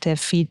active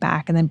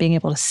feedback and then being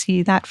able to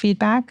see that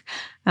feedback.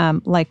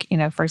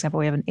 For example,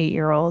 we have an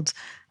 8-year-old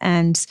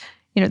and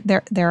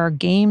there are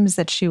games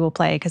that she will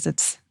play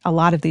because a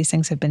lot of these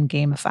things have been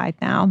gamified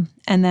now.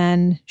 And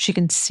then she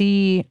can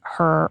see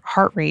her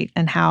heart rate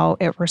and how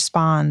it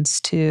responds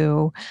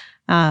to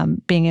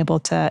being able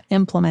to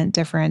implement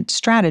different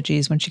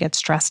strategies when she gets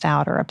stressed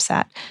out or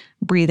upset,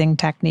 breathing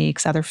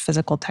techniques, other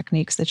physical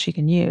techniques that she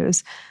can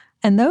use.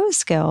 And those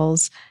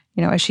skills,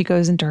 as she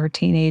goes into her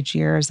teenage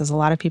years, as a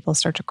lot of people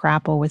start to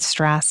grapple with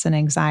stress and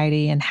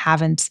anxiety and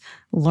haven't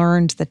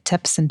learned the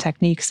tips and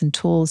techniques and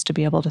tools to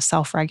be able to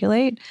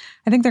self-regulate,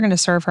 I think they're going to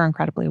serve her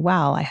incredibly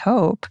well, I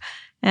hope.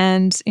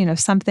 And,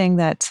 something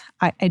that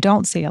I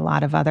don't see a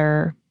lot of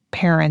other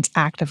parents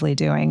actively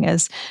doing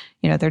is,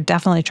 they're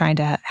definitely trying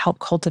to help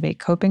cultivate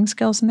coping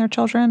skills in their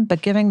children,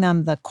 but giving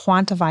them the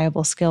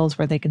quantifiable skills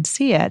where they can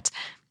see it,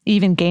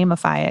 even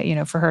gamify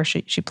it. For her,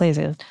 she plays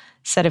a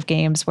set of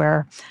games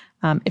where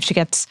if she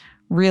gets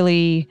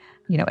really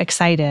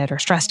excited or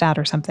stressed out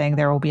or something,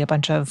 there will be a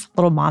bunch of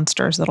little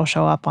monsters that'll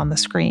show up on the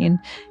screen.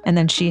 And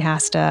then she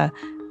has to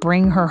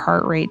bring her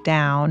heart rate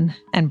down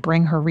and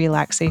bring her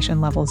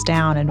relaxation levels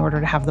down in order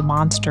to have the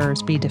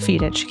monsters be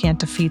defeated. She can't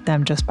defeat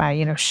them just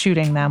by,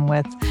 shooting them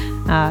with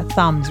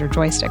thumbs or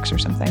joysticks or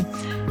something.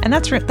 And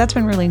that's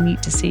been really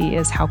neat to see,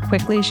 is how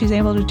quickly she's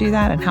able to do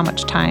that and how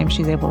much time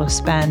she's able to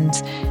spend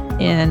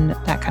in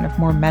that kind of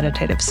more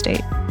meditative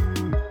state.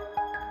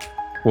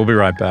 We'll be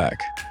right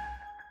back.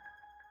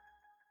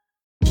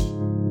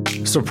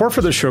 Support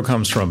for this show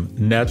comes from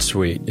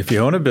NetSuite. If you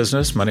own a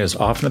business, money is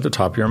often at the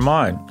top of your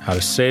mind. How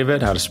to save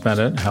it, how to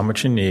spend it, how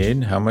much you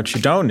need, how much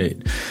you don't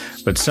need.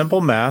 But simple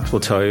math will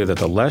tell you that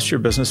the less your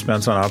business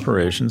spends on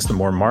operations, the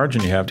more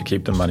margin you have to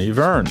keep the money you've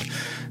earned.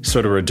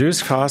 So to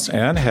reduce costs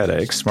and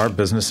headaches, smart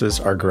businesses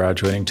are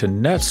graduating to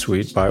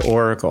NetSuite by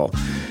Oracle.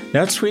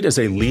 NetSuite is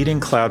a leading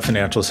cloud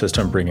financial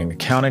system bringing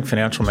accounting,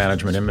 financial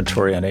management,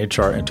 inventory, and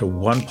HR into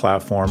one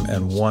platform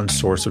and one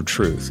source of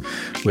truth.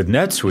 With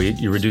NetSuite,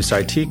 you reduce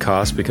IT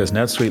costs because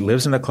NetSuite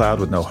lives in the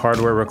cloud with no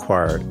hardware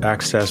required,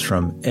 access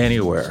from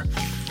anywhere.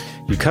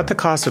 You cut the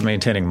cost of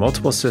maintaining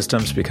multiple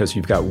systems because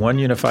you've got one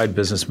unified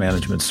business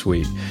management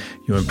suite.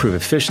 You improve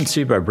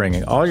efficiency by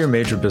bringing all your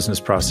major business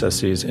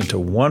processes into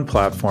one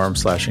platform,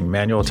 slashing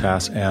manual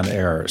tasks and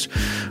errors.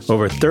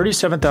 Over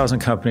 37,000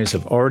 companies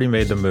have already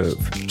made the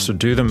move. So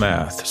do the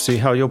math. See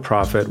how you'll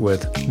profit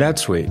with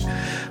NetSuite.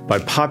 By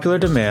popular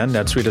demand,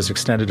 NetSuite has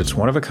extended its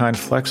one-of-a-kind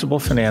flexible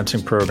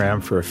financing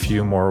program for a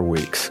few more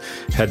weeks.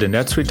 Head to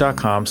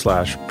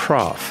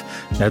netsuite.com/prof.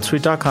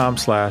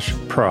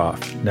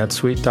 netsuite.com/prof.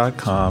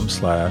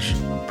 netsuite.com/prof.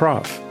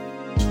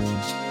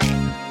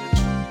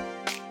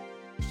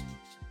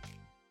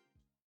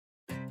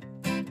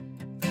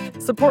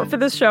 Support for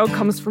this show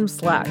comes from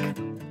Slack.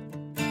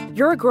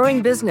 You're a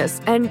growing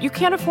business and you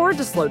can't afford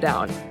to slow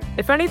down.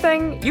 If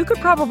anything, you could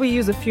probably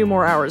use a few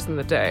more hours in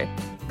the day.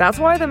 That's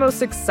why the most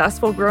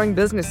successful growing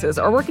businesses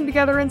are working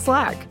together in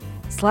Slack.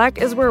 Slack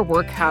is where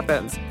work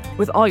happens,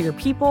 with all your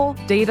people,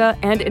 data,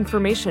 and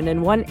information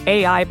in one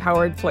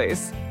AI-powered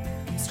place.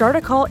 Start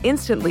a call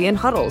instantly in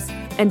huddles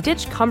and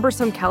ditch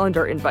cumbersome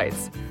calendar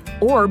invites.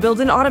 Or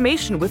build an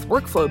automation with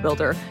Workflow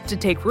Builder to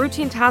take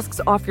routine tasks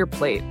off your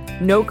plate.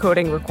 No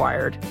coding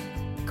required.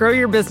 Grow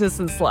your business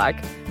in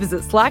Slack.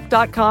 Visit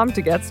slack.com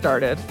to get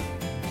started.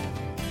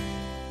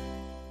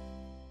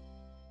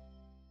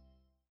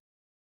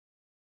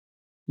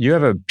 You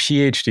have a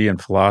PhD in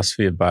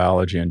philosophy of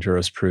biology and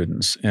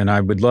jurisprudence, and I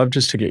would love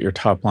just to get your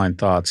top-line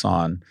thoughts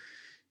on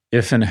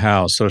if and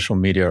how social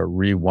media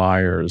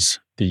rewires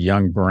the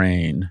young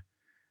brain.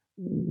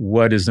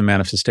 What is the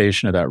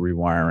manifestation of that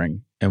rewiring?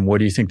 And what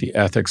do you think the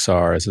ethics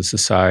are as a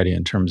society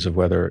in terms of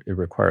whether it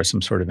requires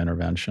some sort of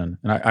intervention?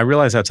 And I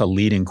realize that's a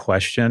leading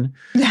question,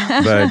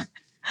 but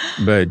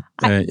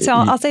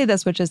I'll say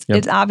this, which is,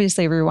 it's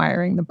obviously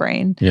rewiring the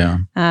brain. Yeah.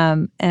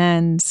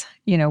 And,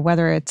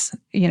 whether it's,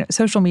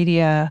 social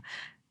media,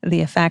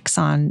 the effects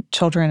on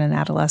children and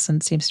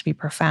adolescents seems to be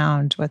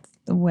profound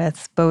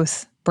with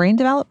both brain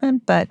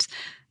development, but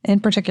in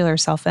particular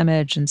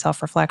self-image and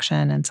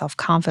self-reflection and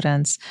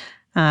self-confidence.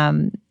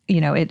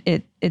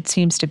 It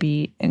seems to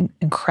be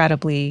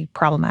incredibly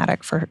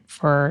problematic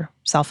for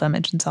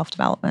self-image and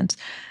self-development.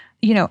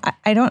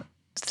 I don't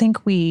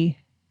think we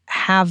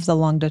have the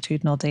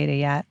longitudinal data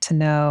yet to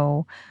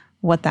know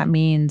what that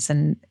means.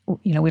 And,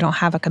 we don't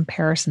have a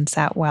comparison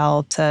set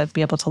well to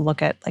be able to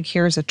look at, like,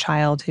 here's a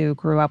child who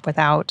grew up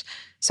without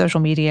social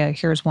media,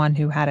 here's one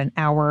who had an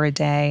hour a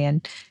day,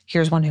 and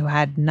here's one who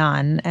had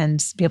none,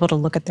 and be able to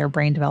look at their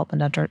brain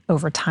development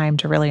over time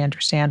to really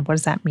understand what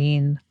does that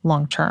mean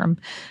long term.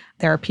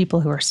 There are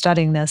people who are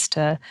studying this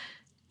to,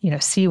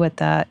 see what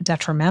the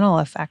detrimental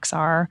effects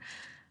are.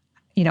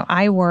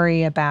 I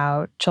worry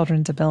about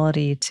children's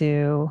ability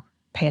to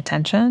pay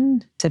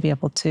attention, to be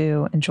able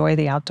to enjoy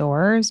the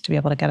outdoors, to be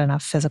able to get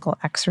enough physical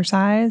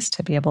exercise,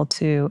 to be able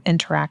to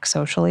interact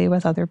socially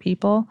with other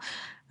people.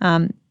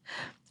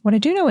 What I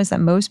do know is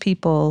that most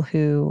people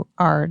who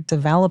are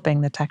developing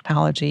the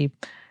technology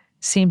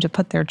seem to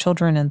put their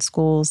children in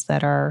schools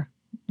that are,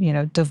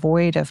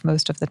 devoid of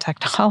most of the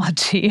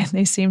technology, and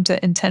they seem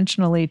to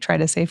intentionally try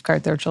to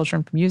safeguard their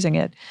children from using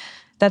it.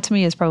 That to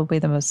me is probably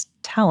the most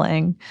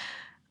telling.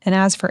 And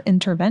as for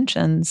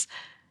interventions,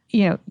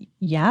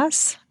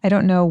 yes, I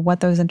don't know what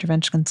those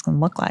interventions can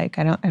look like.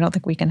 I don't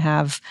think we can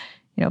have,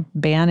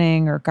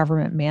 banning or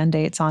government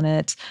mandates on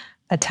it.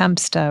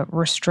 Attempts to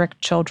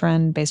restrict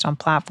children based on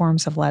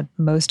platforms have led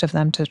most of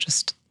them to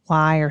just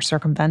lie or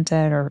circumvent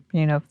it or,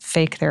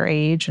 fake their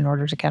age in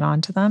order to get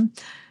onto them.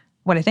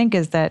 What I think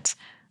is that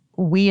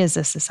we as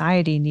a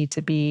society need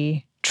to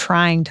be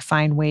trying to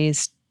find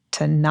ways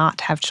to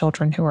not have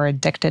children who are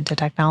addicted to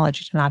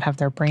technology, to not have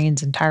their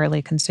brains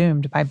entirely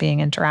consumed by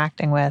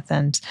interacting with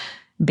and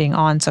being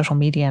on social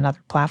media and other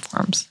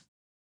platforms.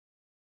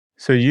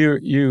 So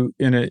you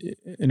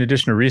in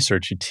addition to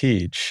research, you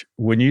teach.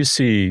 When you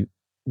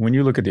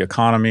look at the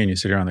economy and you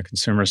sit here on the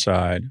consumer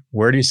side,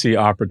 where do you see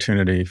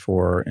opportunity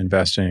for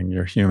investing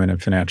your human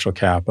and financial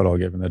capital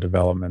given the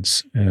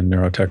developments in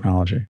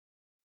neurotechnology?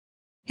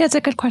 Yeah, it's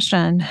a good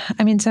question.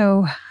 I mean,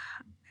 so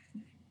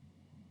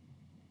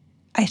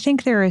I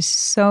think there is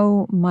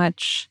so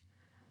much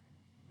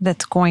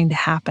that's going to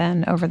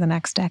happen over the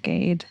next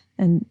decade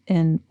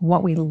in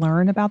what we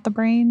learn about the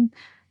brain,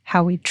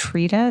 how we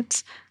treat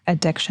it,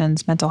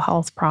 addictions, mental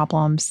health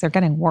problems. They're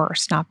getting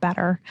worse, not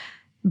better.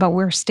 But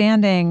we're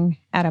standing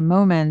at a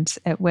moment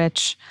at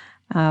which,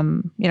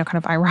 kind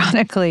of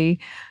ironically,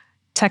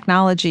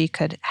 technology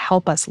could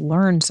help us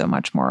learn so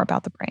much more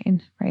about the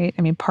brain, right?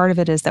 I mean, part of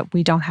it is that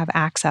we don't have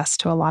access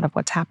to a lot of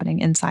what's happening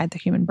inside the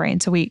human brain.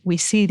 So we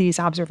see these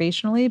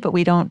observationally, but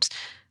we don't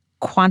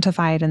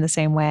quantify it in the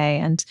same way.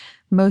 And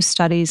most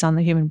studies on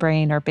the human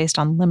brain are based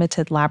on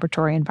limited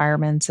laboratory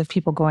environments of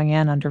people going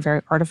in under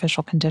very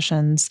artificial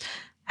conditions,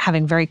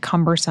 having very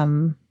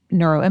cumbersome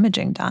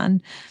neuroimaging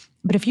done.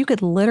 But if you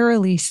could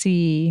literally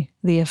see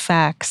the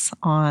effects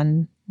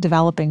on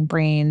developing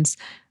brains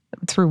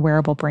through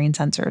wearable brain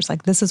sensors,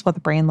 like this is what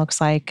the brain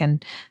looks like,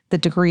 and the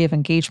degree of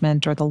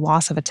engagement or the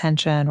loss of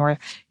attention, or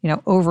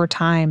over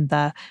time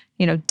the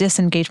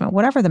disengagement,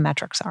 whatever the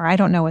metrics are. I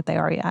don't know what they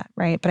are yet,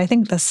 right? But I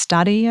think the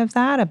study of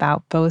that,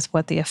 about both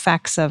what the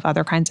effects of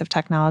other kinds of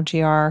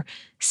technology are,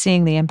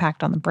 seeing the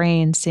impact on the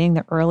brain, seeing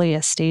the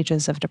earliest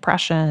stages of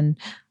depression,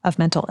 of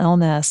mental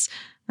illness,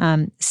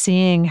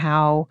 seeing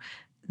how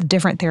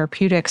different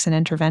therapeutics and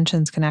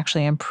interventions can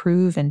actually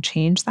improve and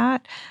change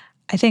that.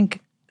 I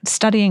think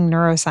studying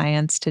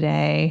neuroscience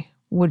today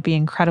would be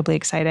incredibly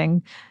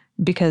exciting,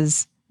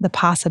 because the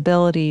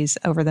possibilities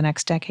over the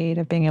next decade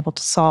of being able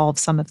to solve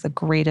some of the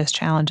greatest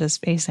challenges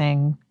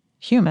facing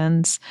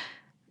humans,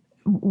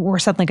 we're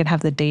suddenly going to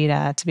have the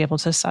data to be able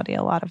to study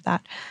a lot of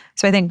that.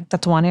 So I think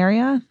that's one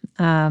area.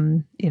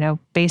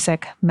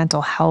 Basic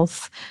mental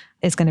health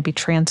is going to be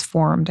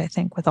transformed, I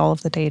think, with all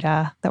of the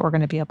data that we're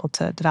going to be able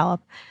to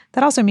develop.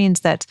 That also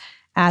means that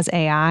as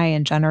AI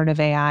and generative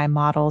AI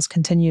models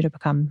continue to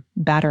become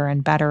better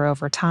and better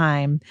over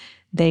time,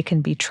 they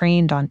can be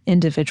trained on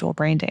individual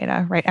brain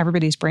data, right?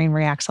 Everybody's brain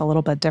reacts a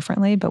little bit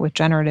differently, but with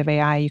generative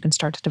AI, you can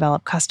start to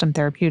develop custom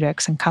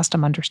therapeutics and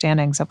custom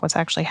understandings of what's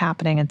actually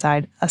happening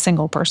inside a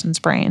single person's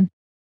brain.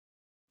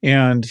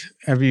 And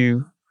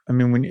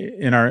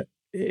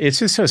it's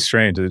just so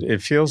strange.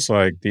 It feels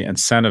like the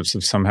incentives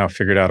have somehow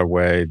figured out a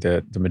way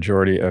that the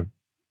majority of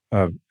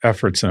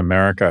efforts in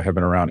America have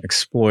been around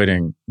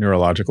exploiting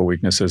neurological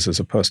weaknesses as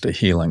opposed to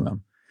healing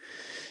them.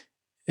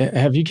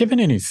 Have you given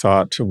any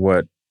thought to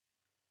what,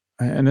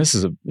 and this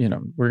is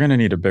we're going to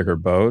need a bigger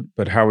boat,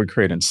 but how we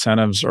create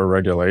incentives or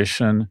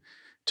regulation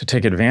to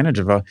take advantage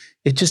of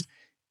it just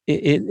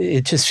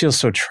feels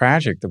so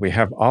tragic that we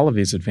have all of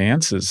these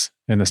advances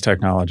in this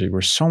technology.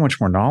 We're so much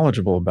more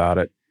knowledgeable about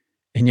it,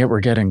 and yet we're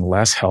getting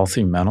less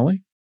healthy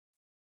mentally.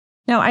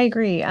 No, I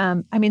agree.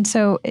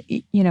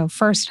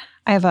 First,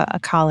 I have a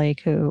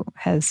colleague who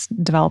has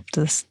developed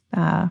this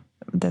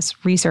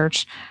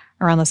research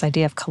around this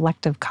idea of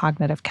collective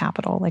cognitive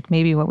capital. Like,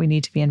 maybe what we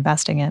need to be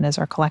investing in is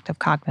our collective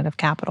cognitive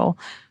capital.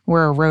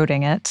 We're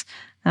eroding it.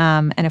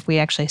 And if we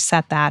actually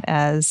set that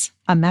as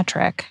a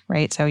metric,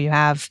 right? So you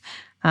have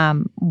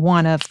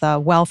one of the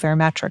welfare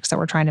metrics that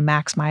we're trying to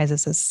maximize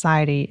as a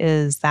society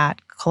is that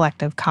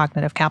collective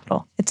cognitive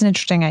capital. It's an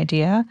interesting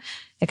idea.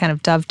 It kind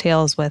of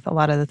dovetails with a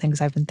lot of the things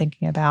I've been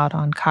thinking about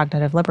on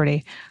cognitive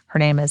liberty. Her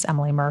name is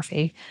Emily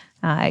Murphy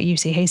at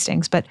UC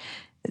Hastings. But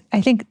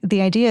I think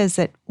the idea is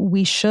that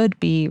we should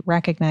be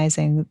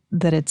recognizing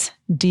that it's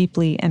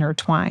deeply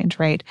intertwined,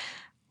 right?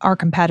 Our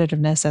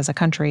competitiveness as a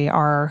country,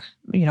 our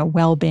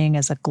well-being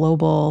as a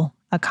global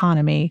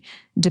economy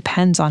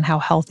depends on how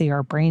healthy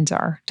our brains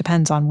are,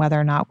 depends on whether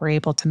or not we're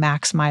able to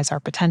maximize our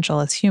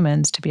potential as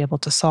humans to be able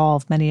to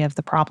solve many of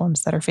the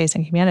problems that are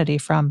facing humanity,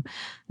 from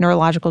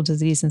neurological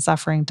disease and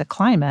suffering to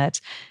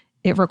climate.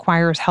 It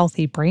requires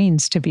healthy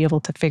brains to be able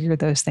to figure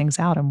those things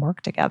out and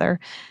work together.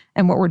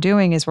 And what we're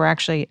doing is we're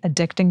actually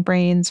addicting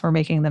brains. We're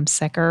making them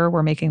sicker.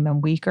 We're making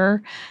them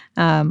weaker.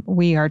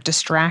 We are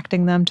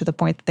distracting them to the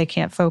point that they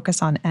can't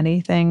focus on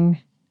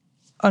anything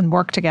and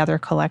work together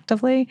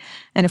collectively.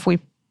 And if we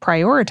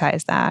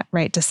prioritize that,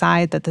 right,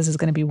 decide that this is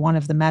going to be one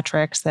of the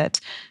metrics that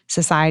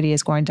society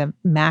is going to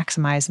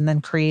maximize, and then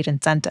create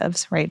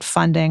incentives, right?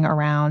 Funding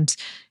around,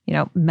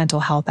 mental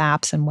health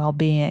apps and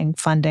well-being,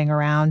 funding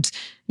around,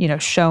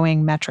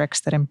 showing metrics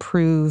that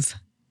improve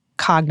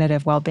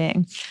cognitive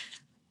well-being.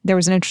 There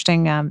was an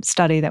interesting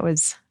study that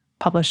was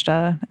published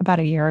about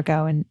a year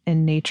ago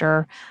in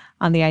Nature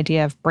on the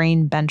idea of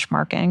brain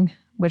benchmarking,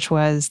 which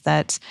was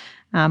that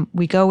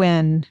we go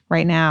in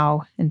right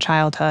now in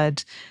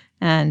childhood,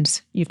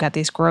 and you've got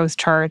these growth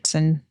charts,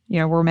 and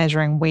we're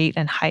measuring weight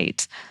and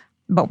height,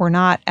 but we're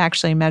not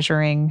actually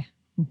measuring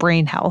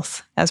brain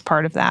health as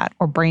part of that,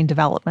 or brain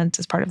development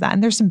as part of that.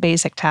 And there's some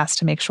basic tests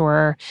to make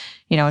sure,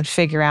 and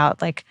figure out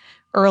like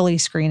early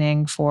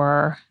screening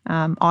for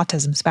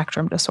autism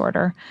spectrum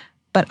disorder.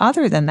 But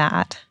other than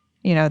that,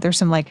 there's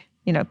some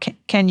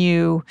can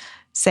you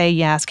say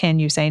yes? Can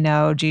you say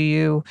no? Do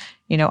you,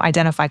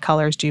 identify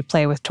colors? Do you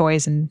play with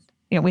toys? And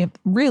we have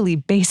really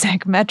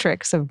basic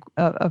metrics of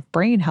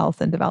brain health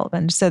and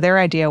development. So their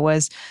idea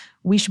was,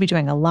 we should be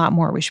doing a lot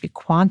more. We should be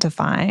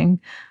quantifying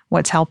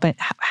what's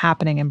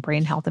happening in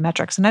brain health and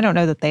metrics. And I don't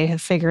know that they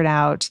have figured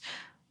out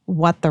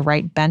what the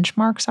right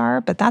benchmarks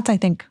are, but that's, I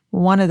think,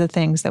 one of the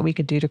things that we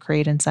could do to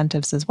create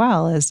incentives as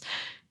well is,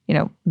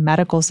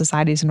 medical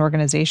societies and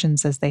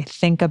organizations, as they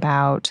think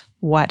about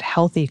what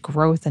healthy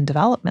growth and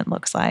development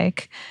looks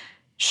like,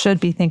 should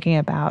be thinking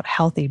about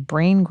healthy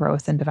brain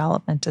growth and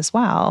development as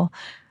well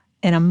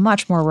in a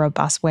much more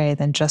robust way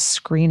than just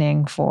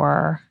screening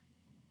for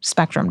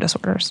spectrum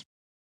disorders.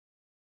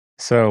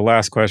 So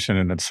last question,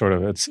 and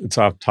it's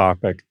off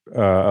topic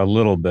a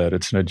little bit.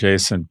 It's an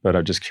adjacent, but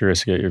I'm just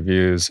curious to get your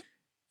views.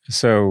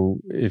 So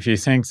if you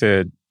think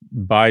that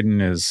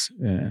Biden is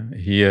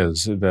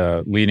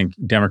the leading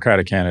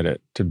Democratic candidate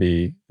to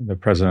be the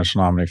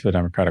presidential nominee for the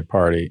Democratic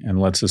Party,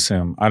 and let's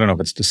assume, I don't know if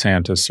it's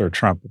DeSantis or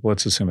Trump, but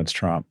let's assume it's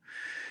Trump.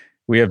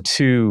 We have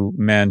two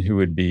men who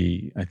would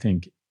be, I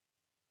think,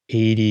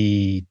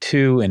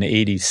 82 and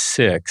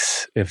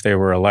 86 if they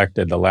were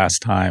elected the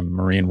last time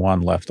Marine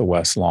One left the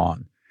West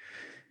Lawn.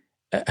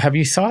 Have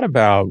you thought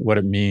about what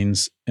it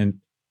means? And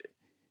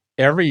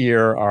every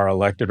year our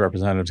elected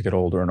representatives get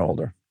older and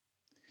older.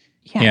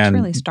 Yeah, it's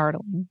really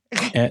startling.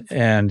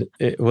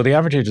 The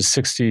average age is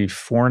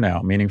 64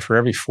 now, meaning for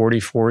every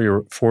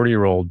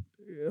 40-year-old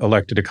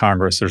elected to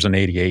Congress, there's an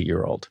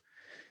 88-year-old.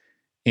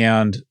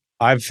 And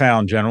I've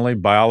found generally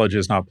biology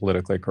is not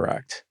politically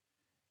correct.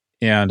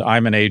 And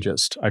I'm an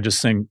ageist. I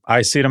just think,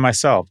 I see it in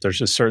myself. There's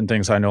just certain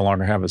things I no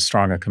longer have as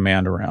strong a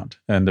command around.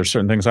 And there's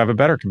certain things I have a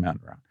better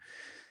command around.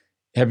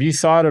 Have you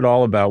thought at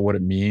all about what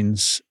it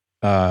means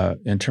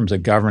in terms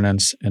of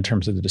governance, in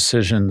terms of the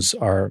decisions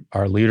our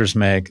leaders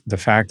make, the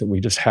fact that we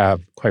just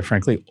have, quite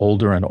frankly,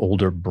 older and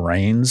older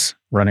brains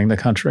running the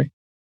country?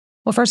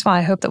 Well, first of all,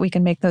 I hope that we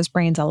can make those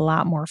brains a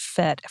lot more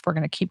fit if we're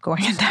going to keep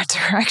going in that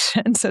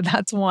direction. So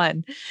that's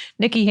one.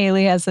 Nikki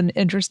Haley has an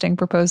interesting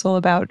proposal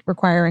about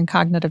requiring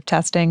cognitive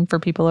testing for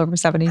people over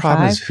 75.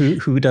 Problem is,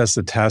 who does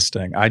the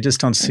testing? I just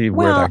don't see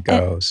where that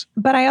goes.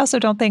 But I also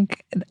don't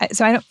think, I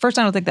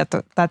don't think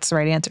that's the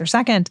right answer.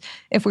 Second,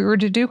 if we were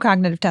to do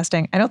cognitive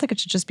testing, I don't think it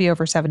should just be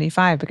over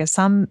 75 because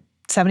some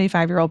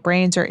 75-year-old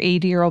brains or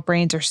 80-year-old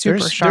brains are super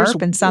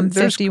sharp, and some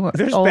 50-old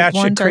there's ones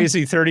batshit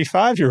crazy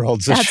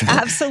 35-year-olds. That's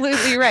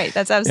absolutely right.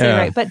 That's absolutely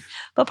right. But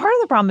part of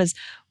the problem is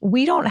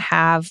we don't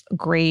have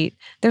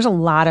there's a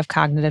lot of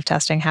cognitive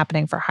testing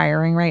happening for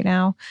hiring right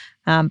now.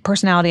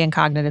 Personality and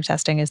cognitive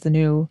testing is the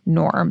new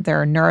norm.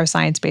 There are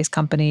neuroscience-based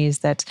companies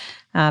that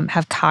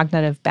have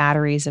cognitive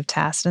batteries of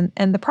tests.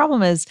 And the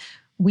problem is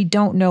we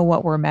don't know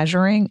what we're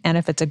measuring and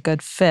if it's a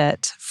good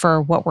fit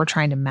for what we're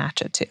trying to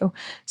match it to.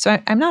 So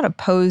I'm not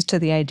opposed to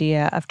the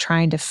idea of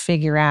trying to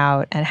figure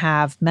out and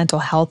have mental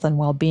health and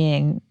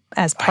well-being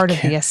as part of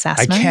the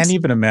assessment. I can't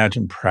even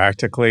imagine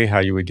practically how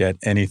you would get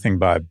anything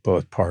by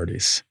both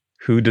parties.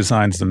 Who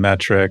designs the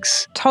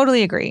metrics?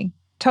 Totally agree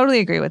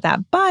with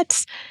that.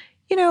 But,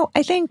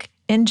 I think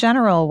in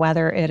general,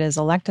 whether it is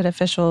elected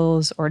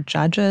officials or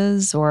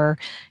judges or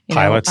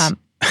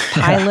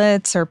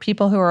pilots or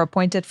people who are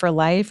appointed for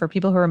life or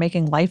people who are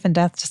making life and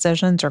death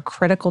decisions or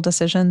critical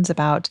decisions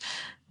about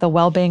the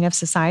well-being of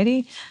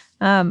society,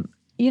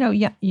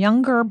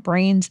 younger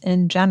brains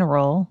in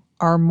general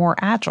are more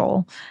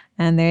agile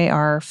and they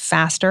are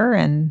faster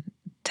and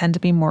tend to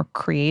be more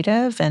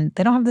creative, and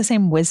they don't have the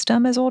same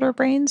wisdom as older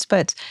brains,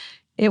 but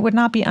it would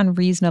not be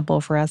unreasonable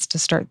for us to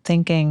start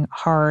thinking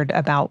hard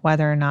about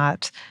whether or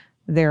not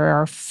there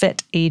are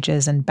fit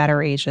ages and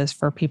better ages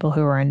for people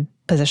who are in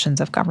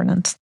positions of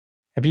governance.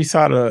 Have you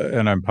thought,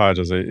 and I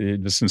apologize,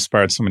 this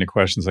inspired so many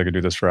questions, I could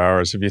do this for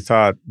hours. Have you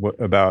thought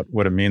about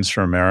what it means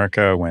for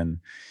America when,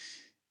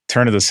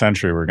 turn of the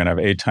century, we're going to have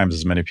 8 times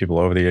as many people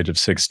over the age of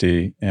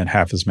 60 and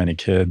half as many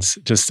kids?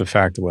 Just the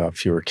fact that we'll have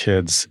fewer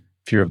kids,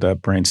 fewer of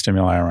that brain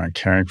stimuli around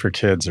caring for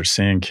kids or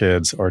seeing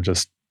kids, or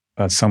just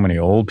so many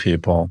old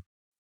people.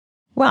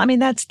 Well, I mean,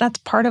 that's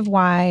part of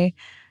why,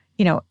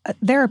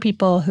 there are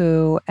people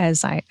who,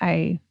 as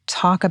I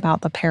talk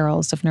about the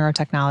perils of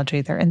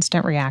neurotechnology, their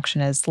instant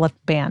reaction is, let's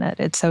ban it.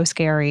 It's so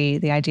scary.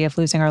 The idea of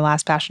losing our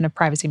last bastion of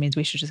privacy means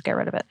we should just get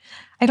rid of it.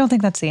 I don't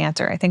think that's the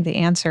answer. I think the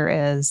answer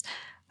is,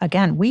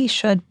 again, we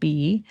should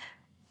be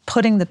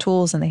putting the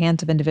tools in the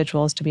hands of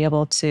individuals to be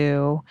able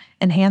to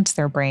enhance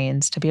their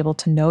brains, to be able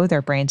to know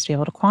their brains, to be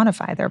able to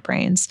quantify their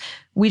brains.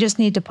 We just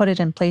need to put it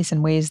in place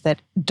in ways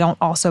that don't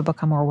also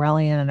become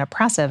Orwellian and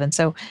oppressive. And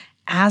so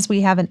as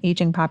we have an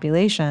aging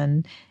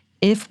population,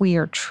 if we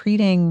are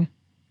treating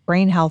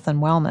brain health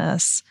and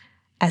wellness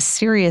as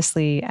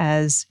seriously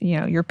as,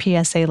 your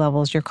PSA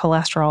levels, your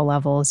cholesterol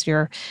levels,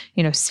 your,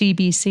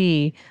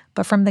 CBC,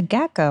 but from the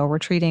get-go, we're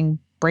treating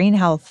brain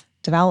health,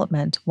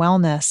 development,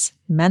 wellness,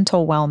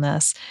 mental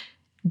wellness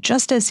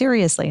just as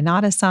seriously,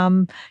 not as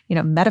some,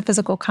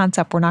 metaphysical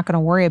concept we're not going to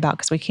worry about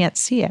because we can't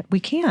see it. We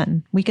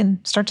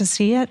can start to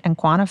see it and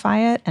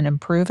quantify it and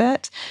improve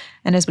it.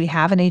 And as we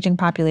have an aging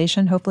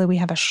population, hopefully we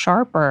have a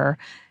sharper,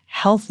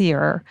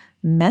 healthier,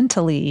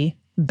 mentally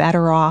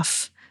better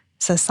off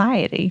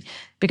society,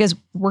 because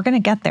we're going to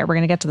get there. We're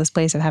going to get to this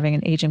place of having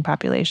an aging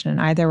population.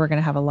 And either we're going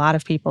to have a lot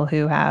of people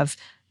who have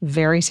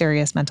very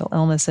serious mental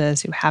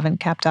illnesses, who haven't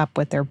kept up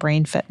with their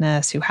brain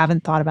fitness, who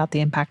haven't thought about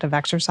the impact of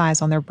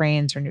exercise on their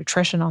brains or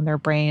nutrition on their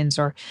brains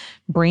or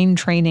brain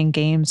training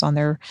games on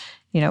their,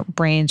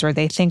 brains, or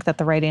they think that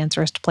the right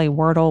answer is to play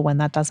Wordle when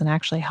that doesn't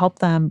actually help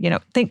them,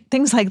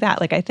 things like that.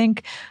 Like, I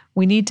think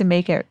we need to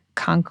make it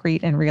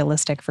concrete and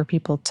realistic for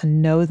people to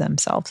know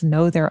themselves,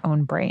 know their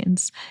own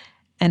brains.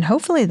 And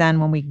hopefully then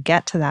when we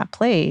get to that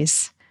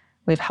place,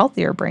 we have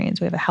healthier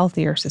brains, we have a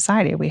healthier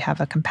society, we have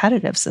a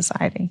competitive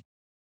society.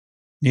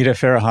 Nita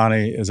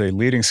Farahany is a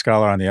leading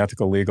scholar on the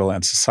ethical, legal,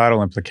 and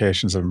societal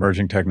implications of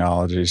emerging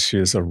technologies. She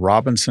is a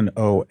Robinson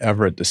O.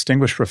 Everett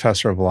Distinguished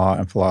Professor of Law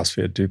and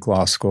Philosophy at Duke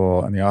Law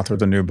School and the author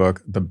of the new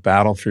book, The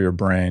Battle for Your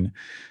Brain,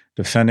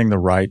 Defending the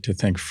Right to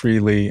Think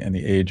Freely in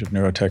the Age of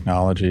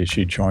Neurotechnology.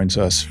 She joins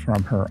us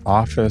from her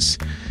office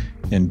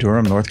in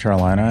Durham, North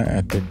Carolina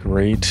at the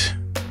great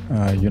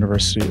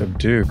University of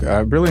Duke. I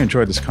really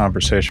enjoyed this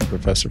conversation,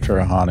 Professor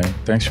Farahany.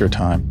 Thanks for your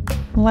time.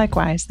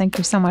 Likewise. Thank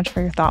you so much for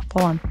your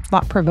thoughtful and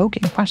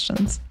thought-provoking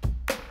questions.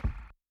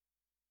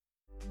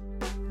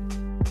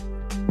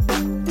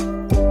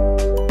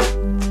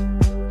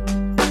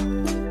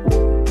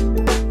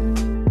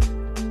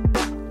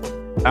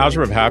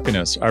 Algebra of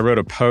Happiness. I wrote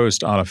a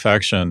post on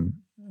affection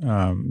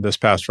this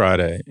past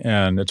Friday,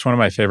 and it's one of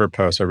my favorite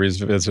posts. I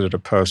revisited a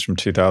post from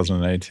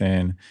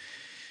 2018.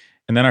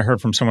 And then I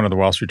heard from someone at the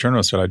Wall Street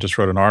Journal that I just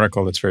wrote an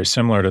article that's very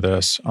similar to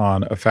this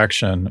on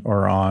affection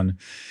or on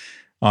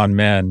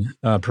men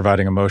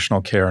providing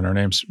emotional care. And her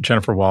name's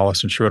Jennifer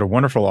Wallace, and she wrote a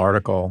wonderful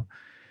article.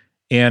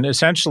 And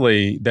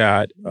essentially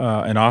that,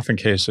 in often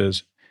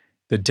cases,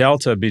 the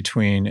delta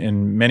between,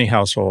 in many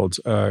households,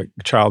 a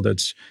child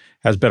that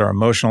has better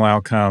emotional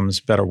outcomes,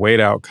 better weight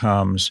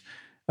outcomes,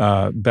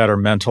 better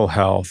mental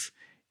health,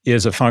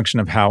 is a function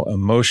of how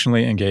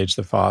emotionally engaged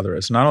the father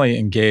is. Not only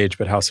engaged,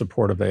 but how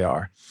supportive they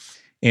are.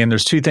 And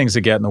there's two things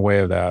that get in the way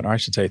of that, or I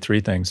should say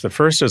three things. The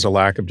first is a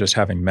lack of just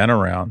having men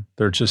around.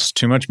 There's just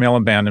too much male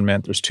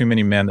abandonment. There's too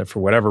many men that, for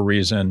whatever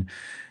reason,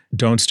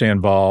 don't stay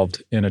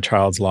involved in a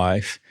child's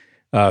life.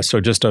 So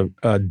just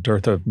a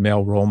dearth of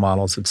male role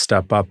models that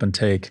step up and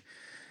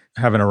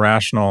have an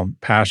irrational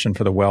passion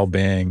for the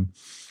well-being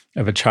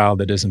of a child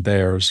that isn't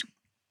theirs,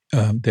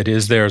 that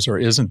is theirs or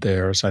isn't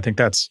theirs. I think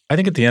at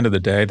the end of the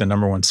day, the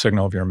number one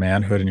signal of your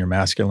manhood and your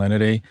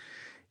masculinity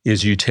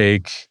is you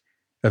take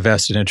a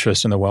vested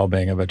interest in the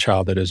well-being of a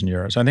child that isn't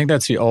yours. I think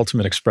that's the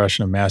ultimate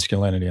expression of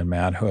masculinity and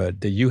manhood,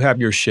 that you have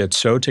your shit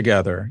so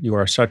together, you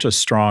are such a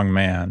strong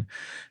man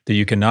that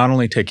you can not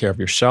only take care of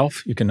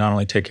yourself, you can not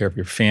only take care of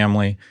your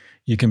family,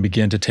 you can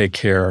begin to take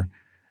care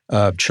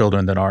of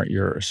children that aren't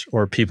yours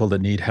or people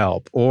that need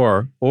help,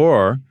 or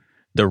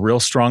the real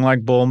strong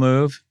like bull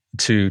move,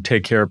 to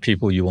take care of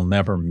people you will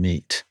never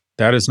meet.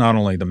 That is not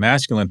only the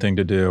masculine thing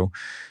to do,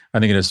 I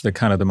think it is the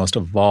kind of the most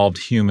evolved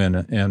human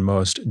and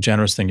most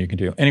generous thing you can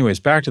do. Anyways,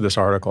 back to this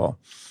article.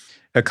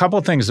 A couple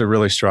of things that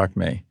really struck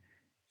me.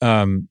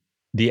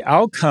 The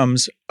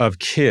outcomes of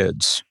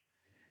kids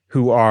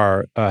who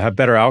have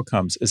better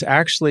outcomes is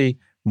actually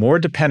more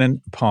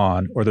dependent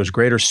upon, or there's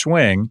greater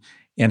swing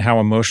in how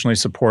emotionally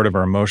supportive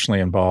or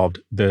emotionally involved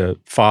the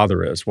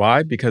father is.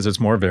 Why? Because it's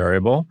more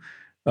variable.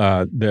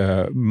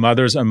 The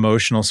mother's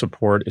emotional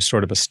support is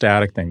sort of a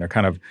static thing. They're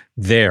kind of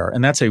there.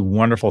 And that's a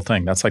wonderful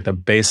thing. That's like the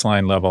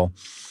baseline level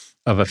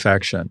of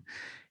affection.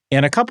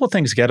 And a couple of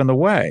things get in the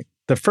way.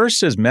 The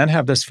first is men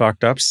have this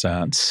fucked up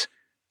sense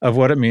of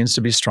what it means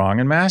to be strong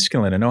and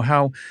masculine, and know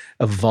how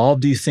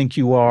evolved do you think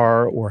you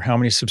are, or how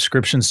many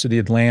subscriptions to the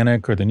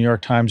Atlantic or the New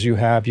York Times you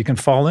have. You can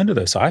fall into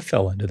this. I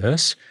fell into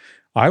this.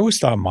 I always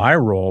thought my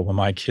role when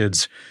my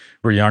kids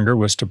were younger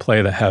was to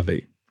play the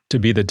heavy, to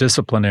be the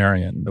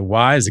disciplinarian, the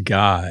wise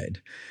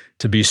guide,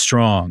 to be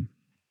strong.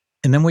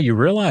 And then what you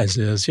realize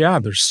is, yeah,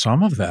 there's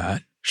some of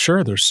that.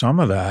 Sure, there's some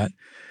of that.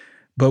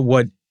 But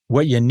what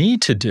you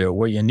need to do,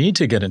 what you need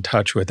to get in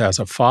touch with as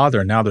a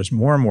father, now there's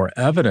more and more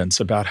evidence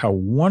about how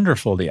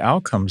wonderful the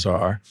outcomes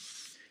are,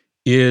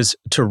 is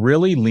to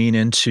really lean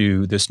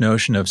into this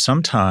notion of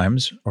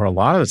sometimes, or a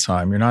lot of the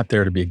time, you're not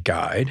there to be a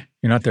guide.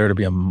 You're not there to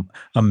be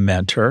a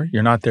mentor.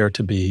 You're not there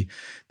to be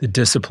the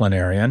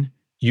disciplinarian.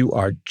 You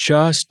are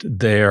just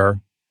there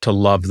to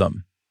love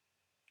them,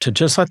 to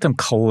just let them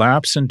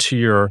collapse into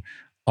your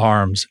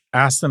arms,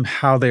 ask them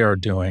how they are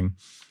doing,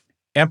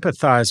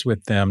 empathize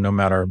with them, no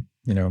matter,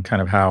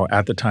 kind of how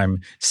at the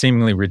time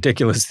seemingly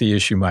ridiculous the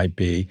issue might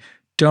be.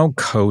 Don't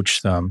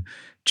coach them,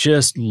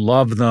 just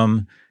love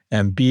them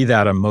and be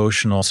that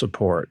emotional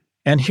support.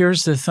 And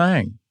here's the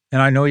thing,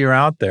 and I know you're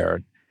out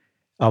there,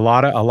 a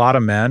lot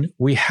of men,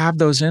 we have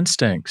those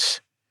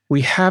instincts.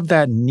 We have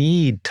that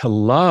need to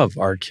love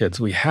our kids.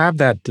 We have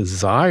that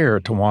desire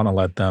to want to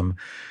let them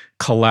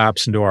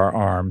collapse into our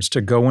arms,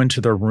 to go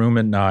into their room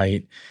at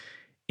night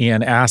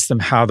and ask them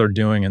how they're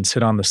doing and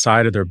sit on the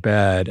side of their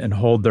bed and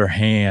hold their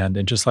hand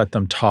and just let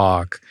them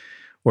talk,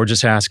 or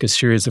just ask a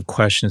series of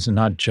questions and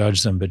not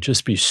judge them, but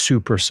just be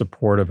super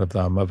supportive of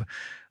them, of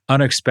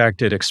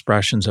unexpected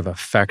expressions of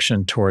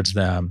affection towards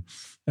them,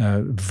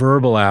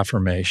 verbal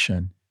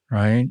affirmation,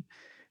 right?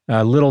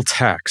 little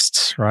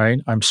texts, right?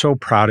 I'm so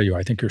proud of you.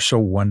 I think you're so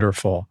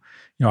wonderful.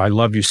 I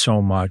love you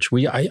so much.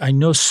 I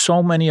know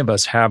so many of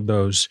us have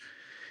those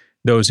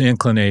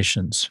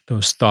inclinations,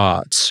 those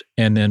thoughts,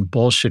 and then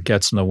bullshit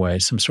gets in the way,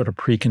 some sort of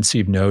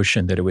preconceived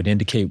notion that it would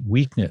indicate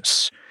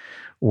weakness,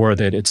 or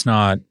that it's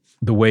not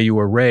the way you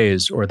were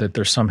raised, or that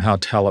they're somehow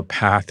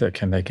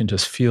telepathic and they can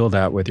just feel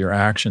that with your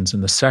actions.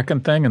 And the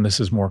second thing, and this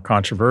is more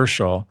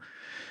controversial,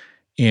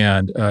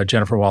 and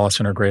Jennifer Wallace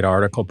in her great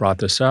article brought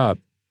this up,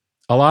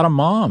 a lot of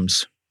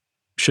moms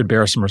should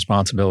bear some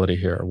responsibility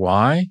here.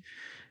 Why?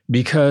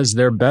 Because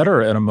they're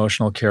better at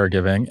emotional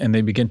caregiving, and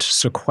they begin to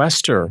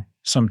sequester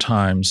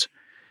sometimes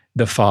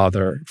the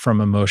father from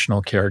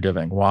emotional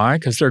caregiving. Why?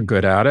 Because they're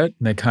good at it,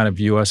 and they kind of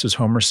view us as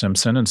Homer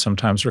Simpson, and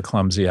sometimes we're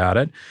clumsy at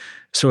it.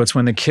 So it's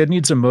when the kid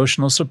needs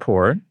emotional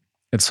support,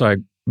 it's like,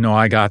 no,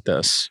 I got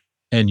this,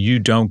 and you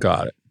don't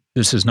got it.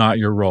 This is not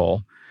your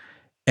role.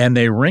 And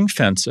they ring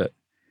fence it.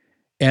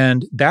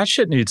 And that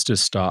shit needs to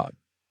stop.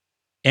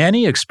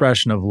 Any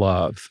expression of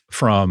love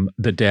from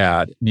the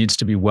dad needs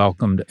to be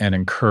welcomed and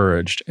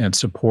encouraged and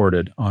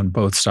supported on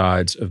both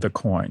sides of the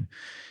coin.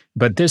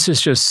 But this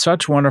is just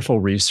such wonderful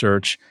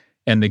research.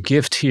 And the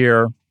gift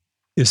here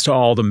is to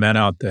all the men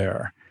out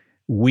there.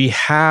 We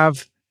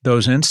have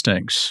those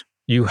instincts.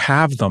 You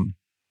have them.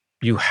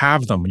 You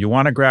have them. You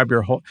want to grab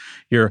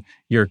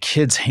your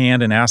kid's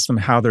hand and ask them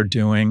how they're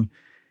doing,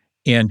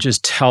 and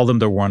just tell them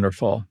they're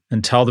wonderful,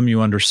 and tell them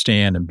you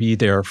understand, and be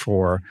there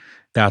for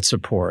that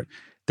support.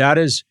 That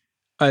is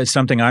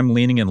something I'm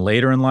leaning in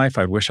later in life.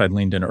 I wish I'd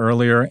leaned in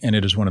earlier, and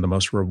it is one of the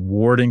most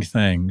rewarding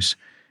things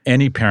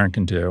any parent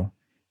can do.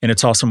 And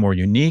it's also more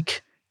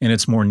unique, and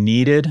it's more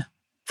needed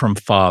from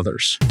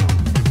fathers.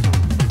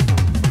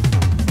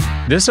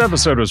 This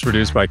episode was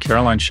produced by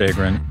Caroline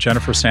Shagrin.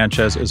 Jennifer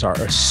Sanchez is our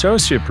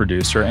associate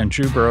producer, and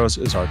Drew Burrows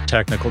is our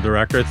technical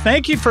director.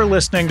 Thank you for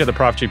listening to the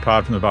Prop G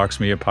Pod from the Vox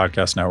Media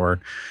Podcast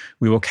Network.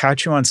 We will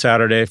catch you on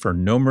Saturday for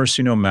No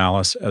Mercy, No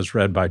Malice, as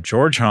read by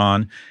George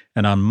Hahn,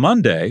 and on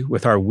Monday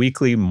with our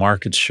weekly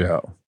market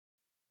show.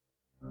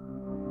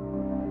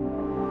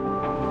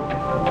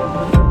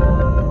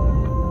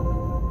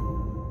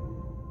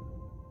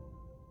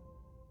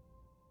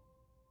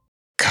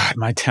 God,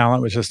 my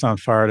talent was just on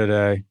fire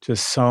today.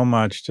 Just so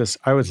much.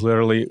 I was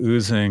literally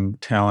oozing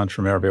talent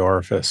from every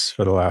orifice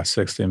for the last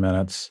 60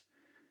 minutes.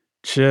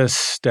 Just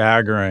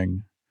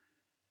staggering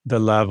the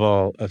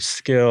level of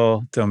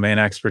skill, domain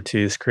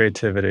expertise,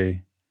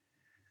 creativity.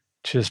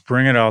 Just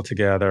bring it all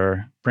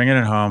together, bringing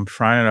it home,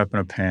 frying it up in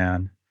a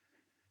pan,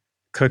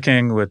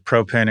 cooking with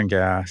propane and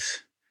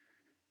gas.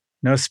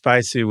 No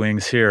spicy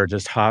wings here,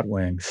 just hot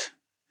wings.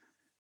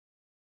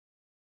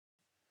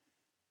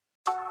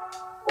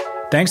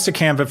 Thanks to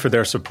Canva for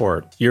their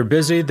support. You're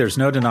busy, there's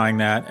no denying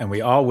that, and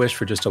we all wish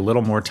for just a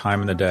little more time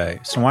in the day.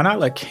 So why not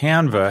let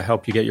Canva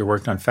help you get your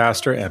work done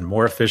faster and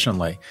more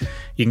efficiently?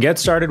 You can get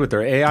started with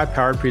their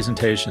AI-powered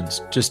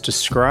presentations. Just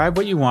describe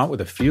what you want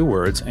with a few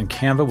words, and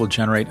Canva will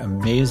generate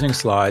amazing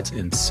slides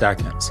in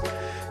seconds.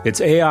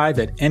 It's AI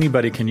that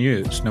anybody can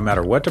use, no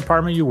matter what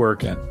department you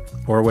work in,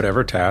 or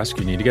whatever task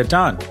you need to get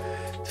done.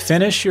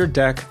 Finish your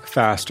deck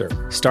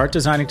faster. Start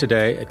designing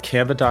today at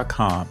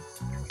canva.com.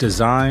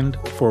 Designed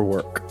for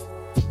work.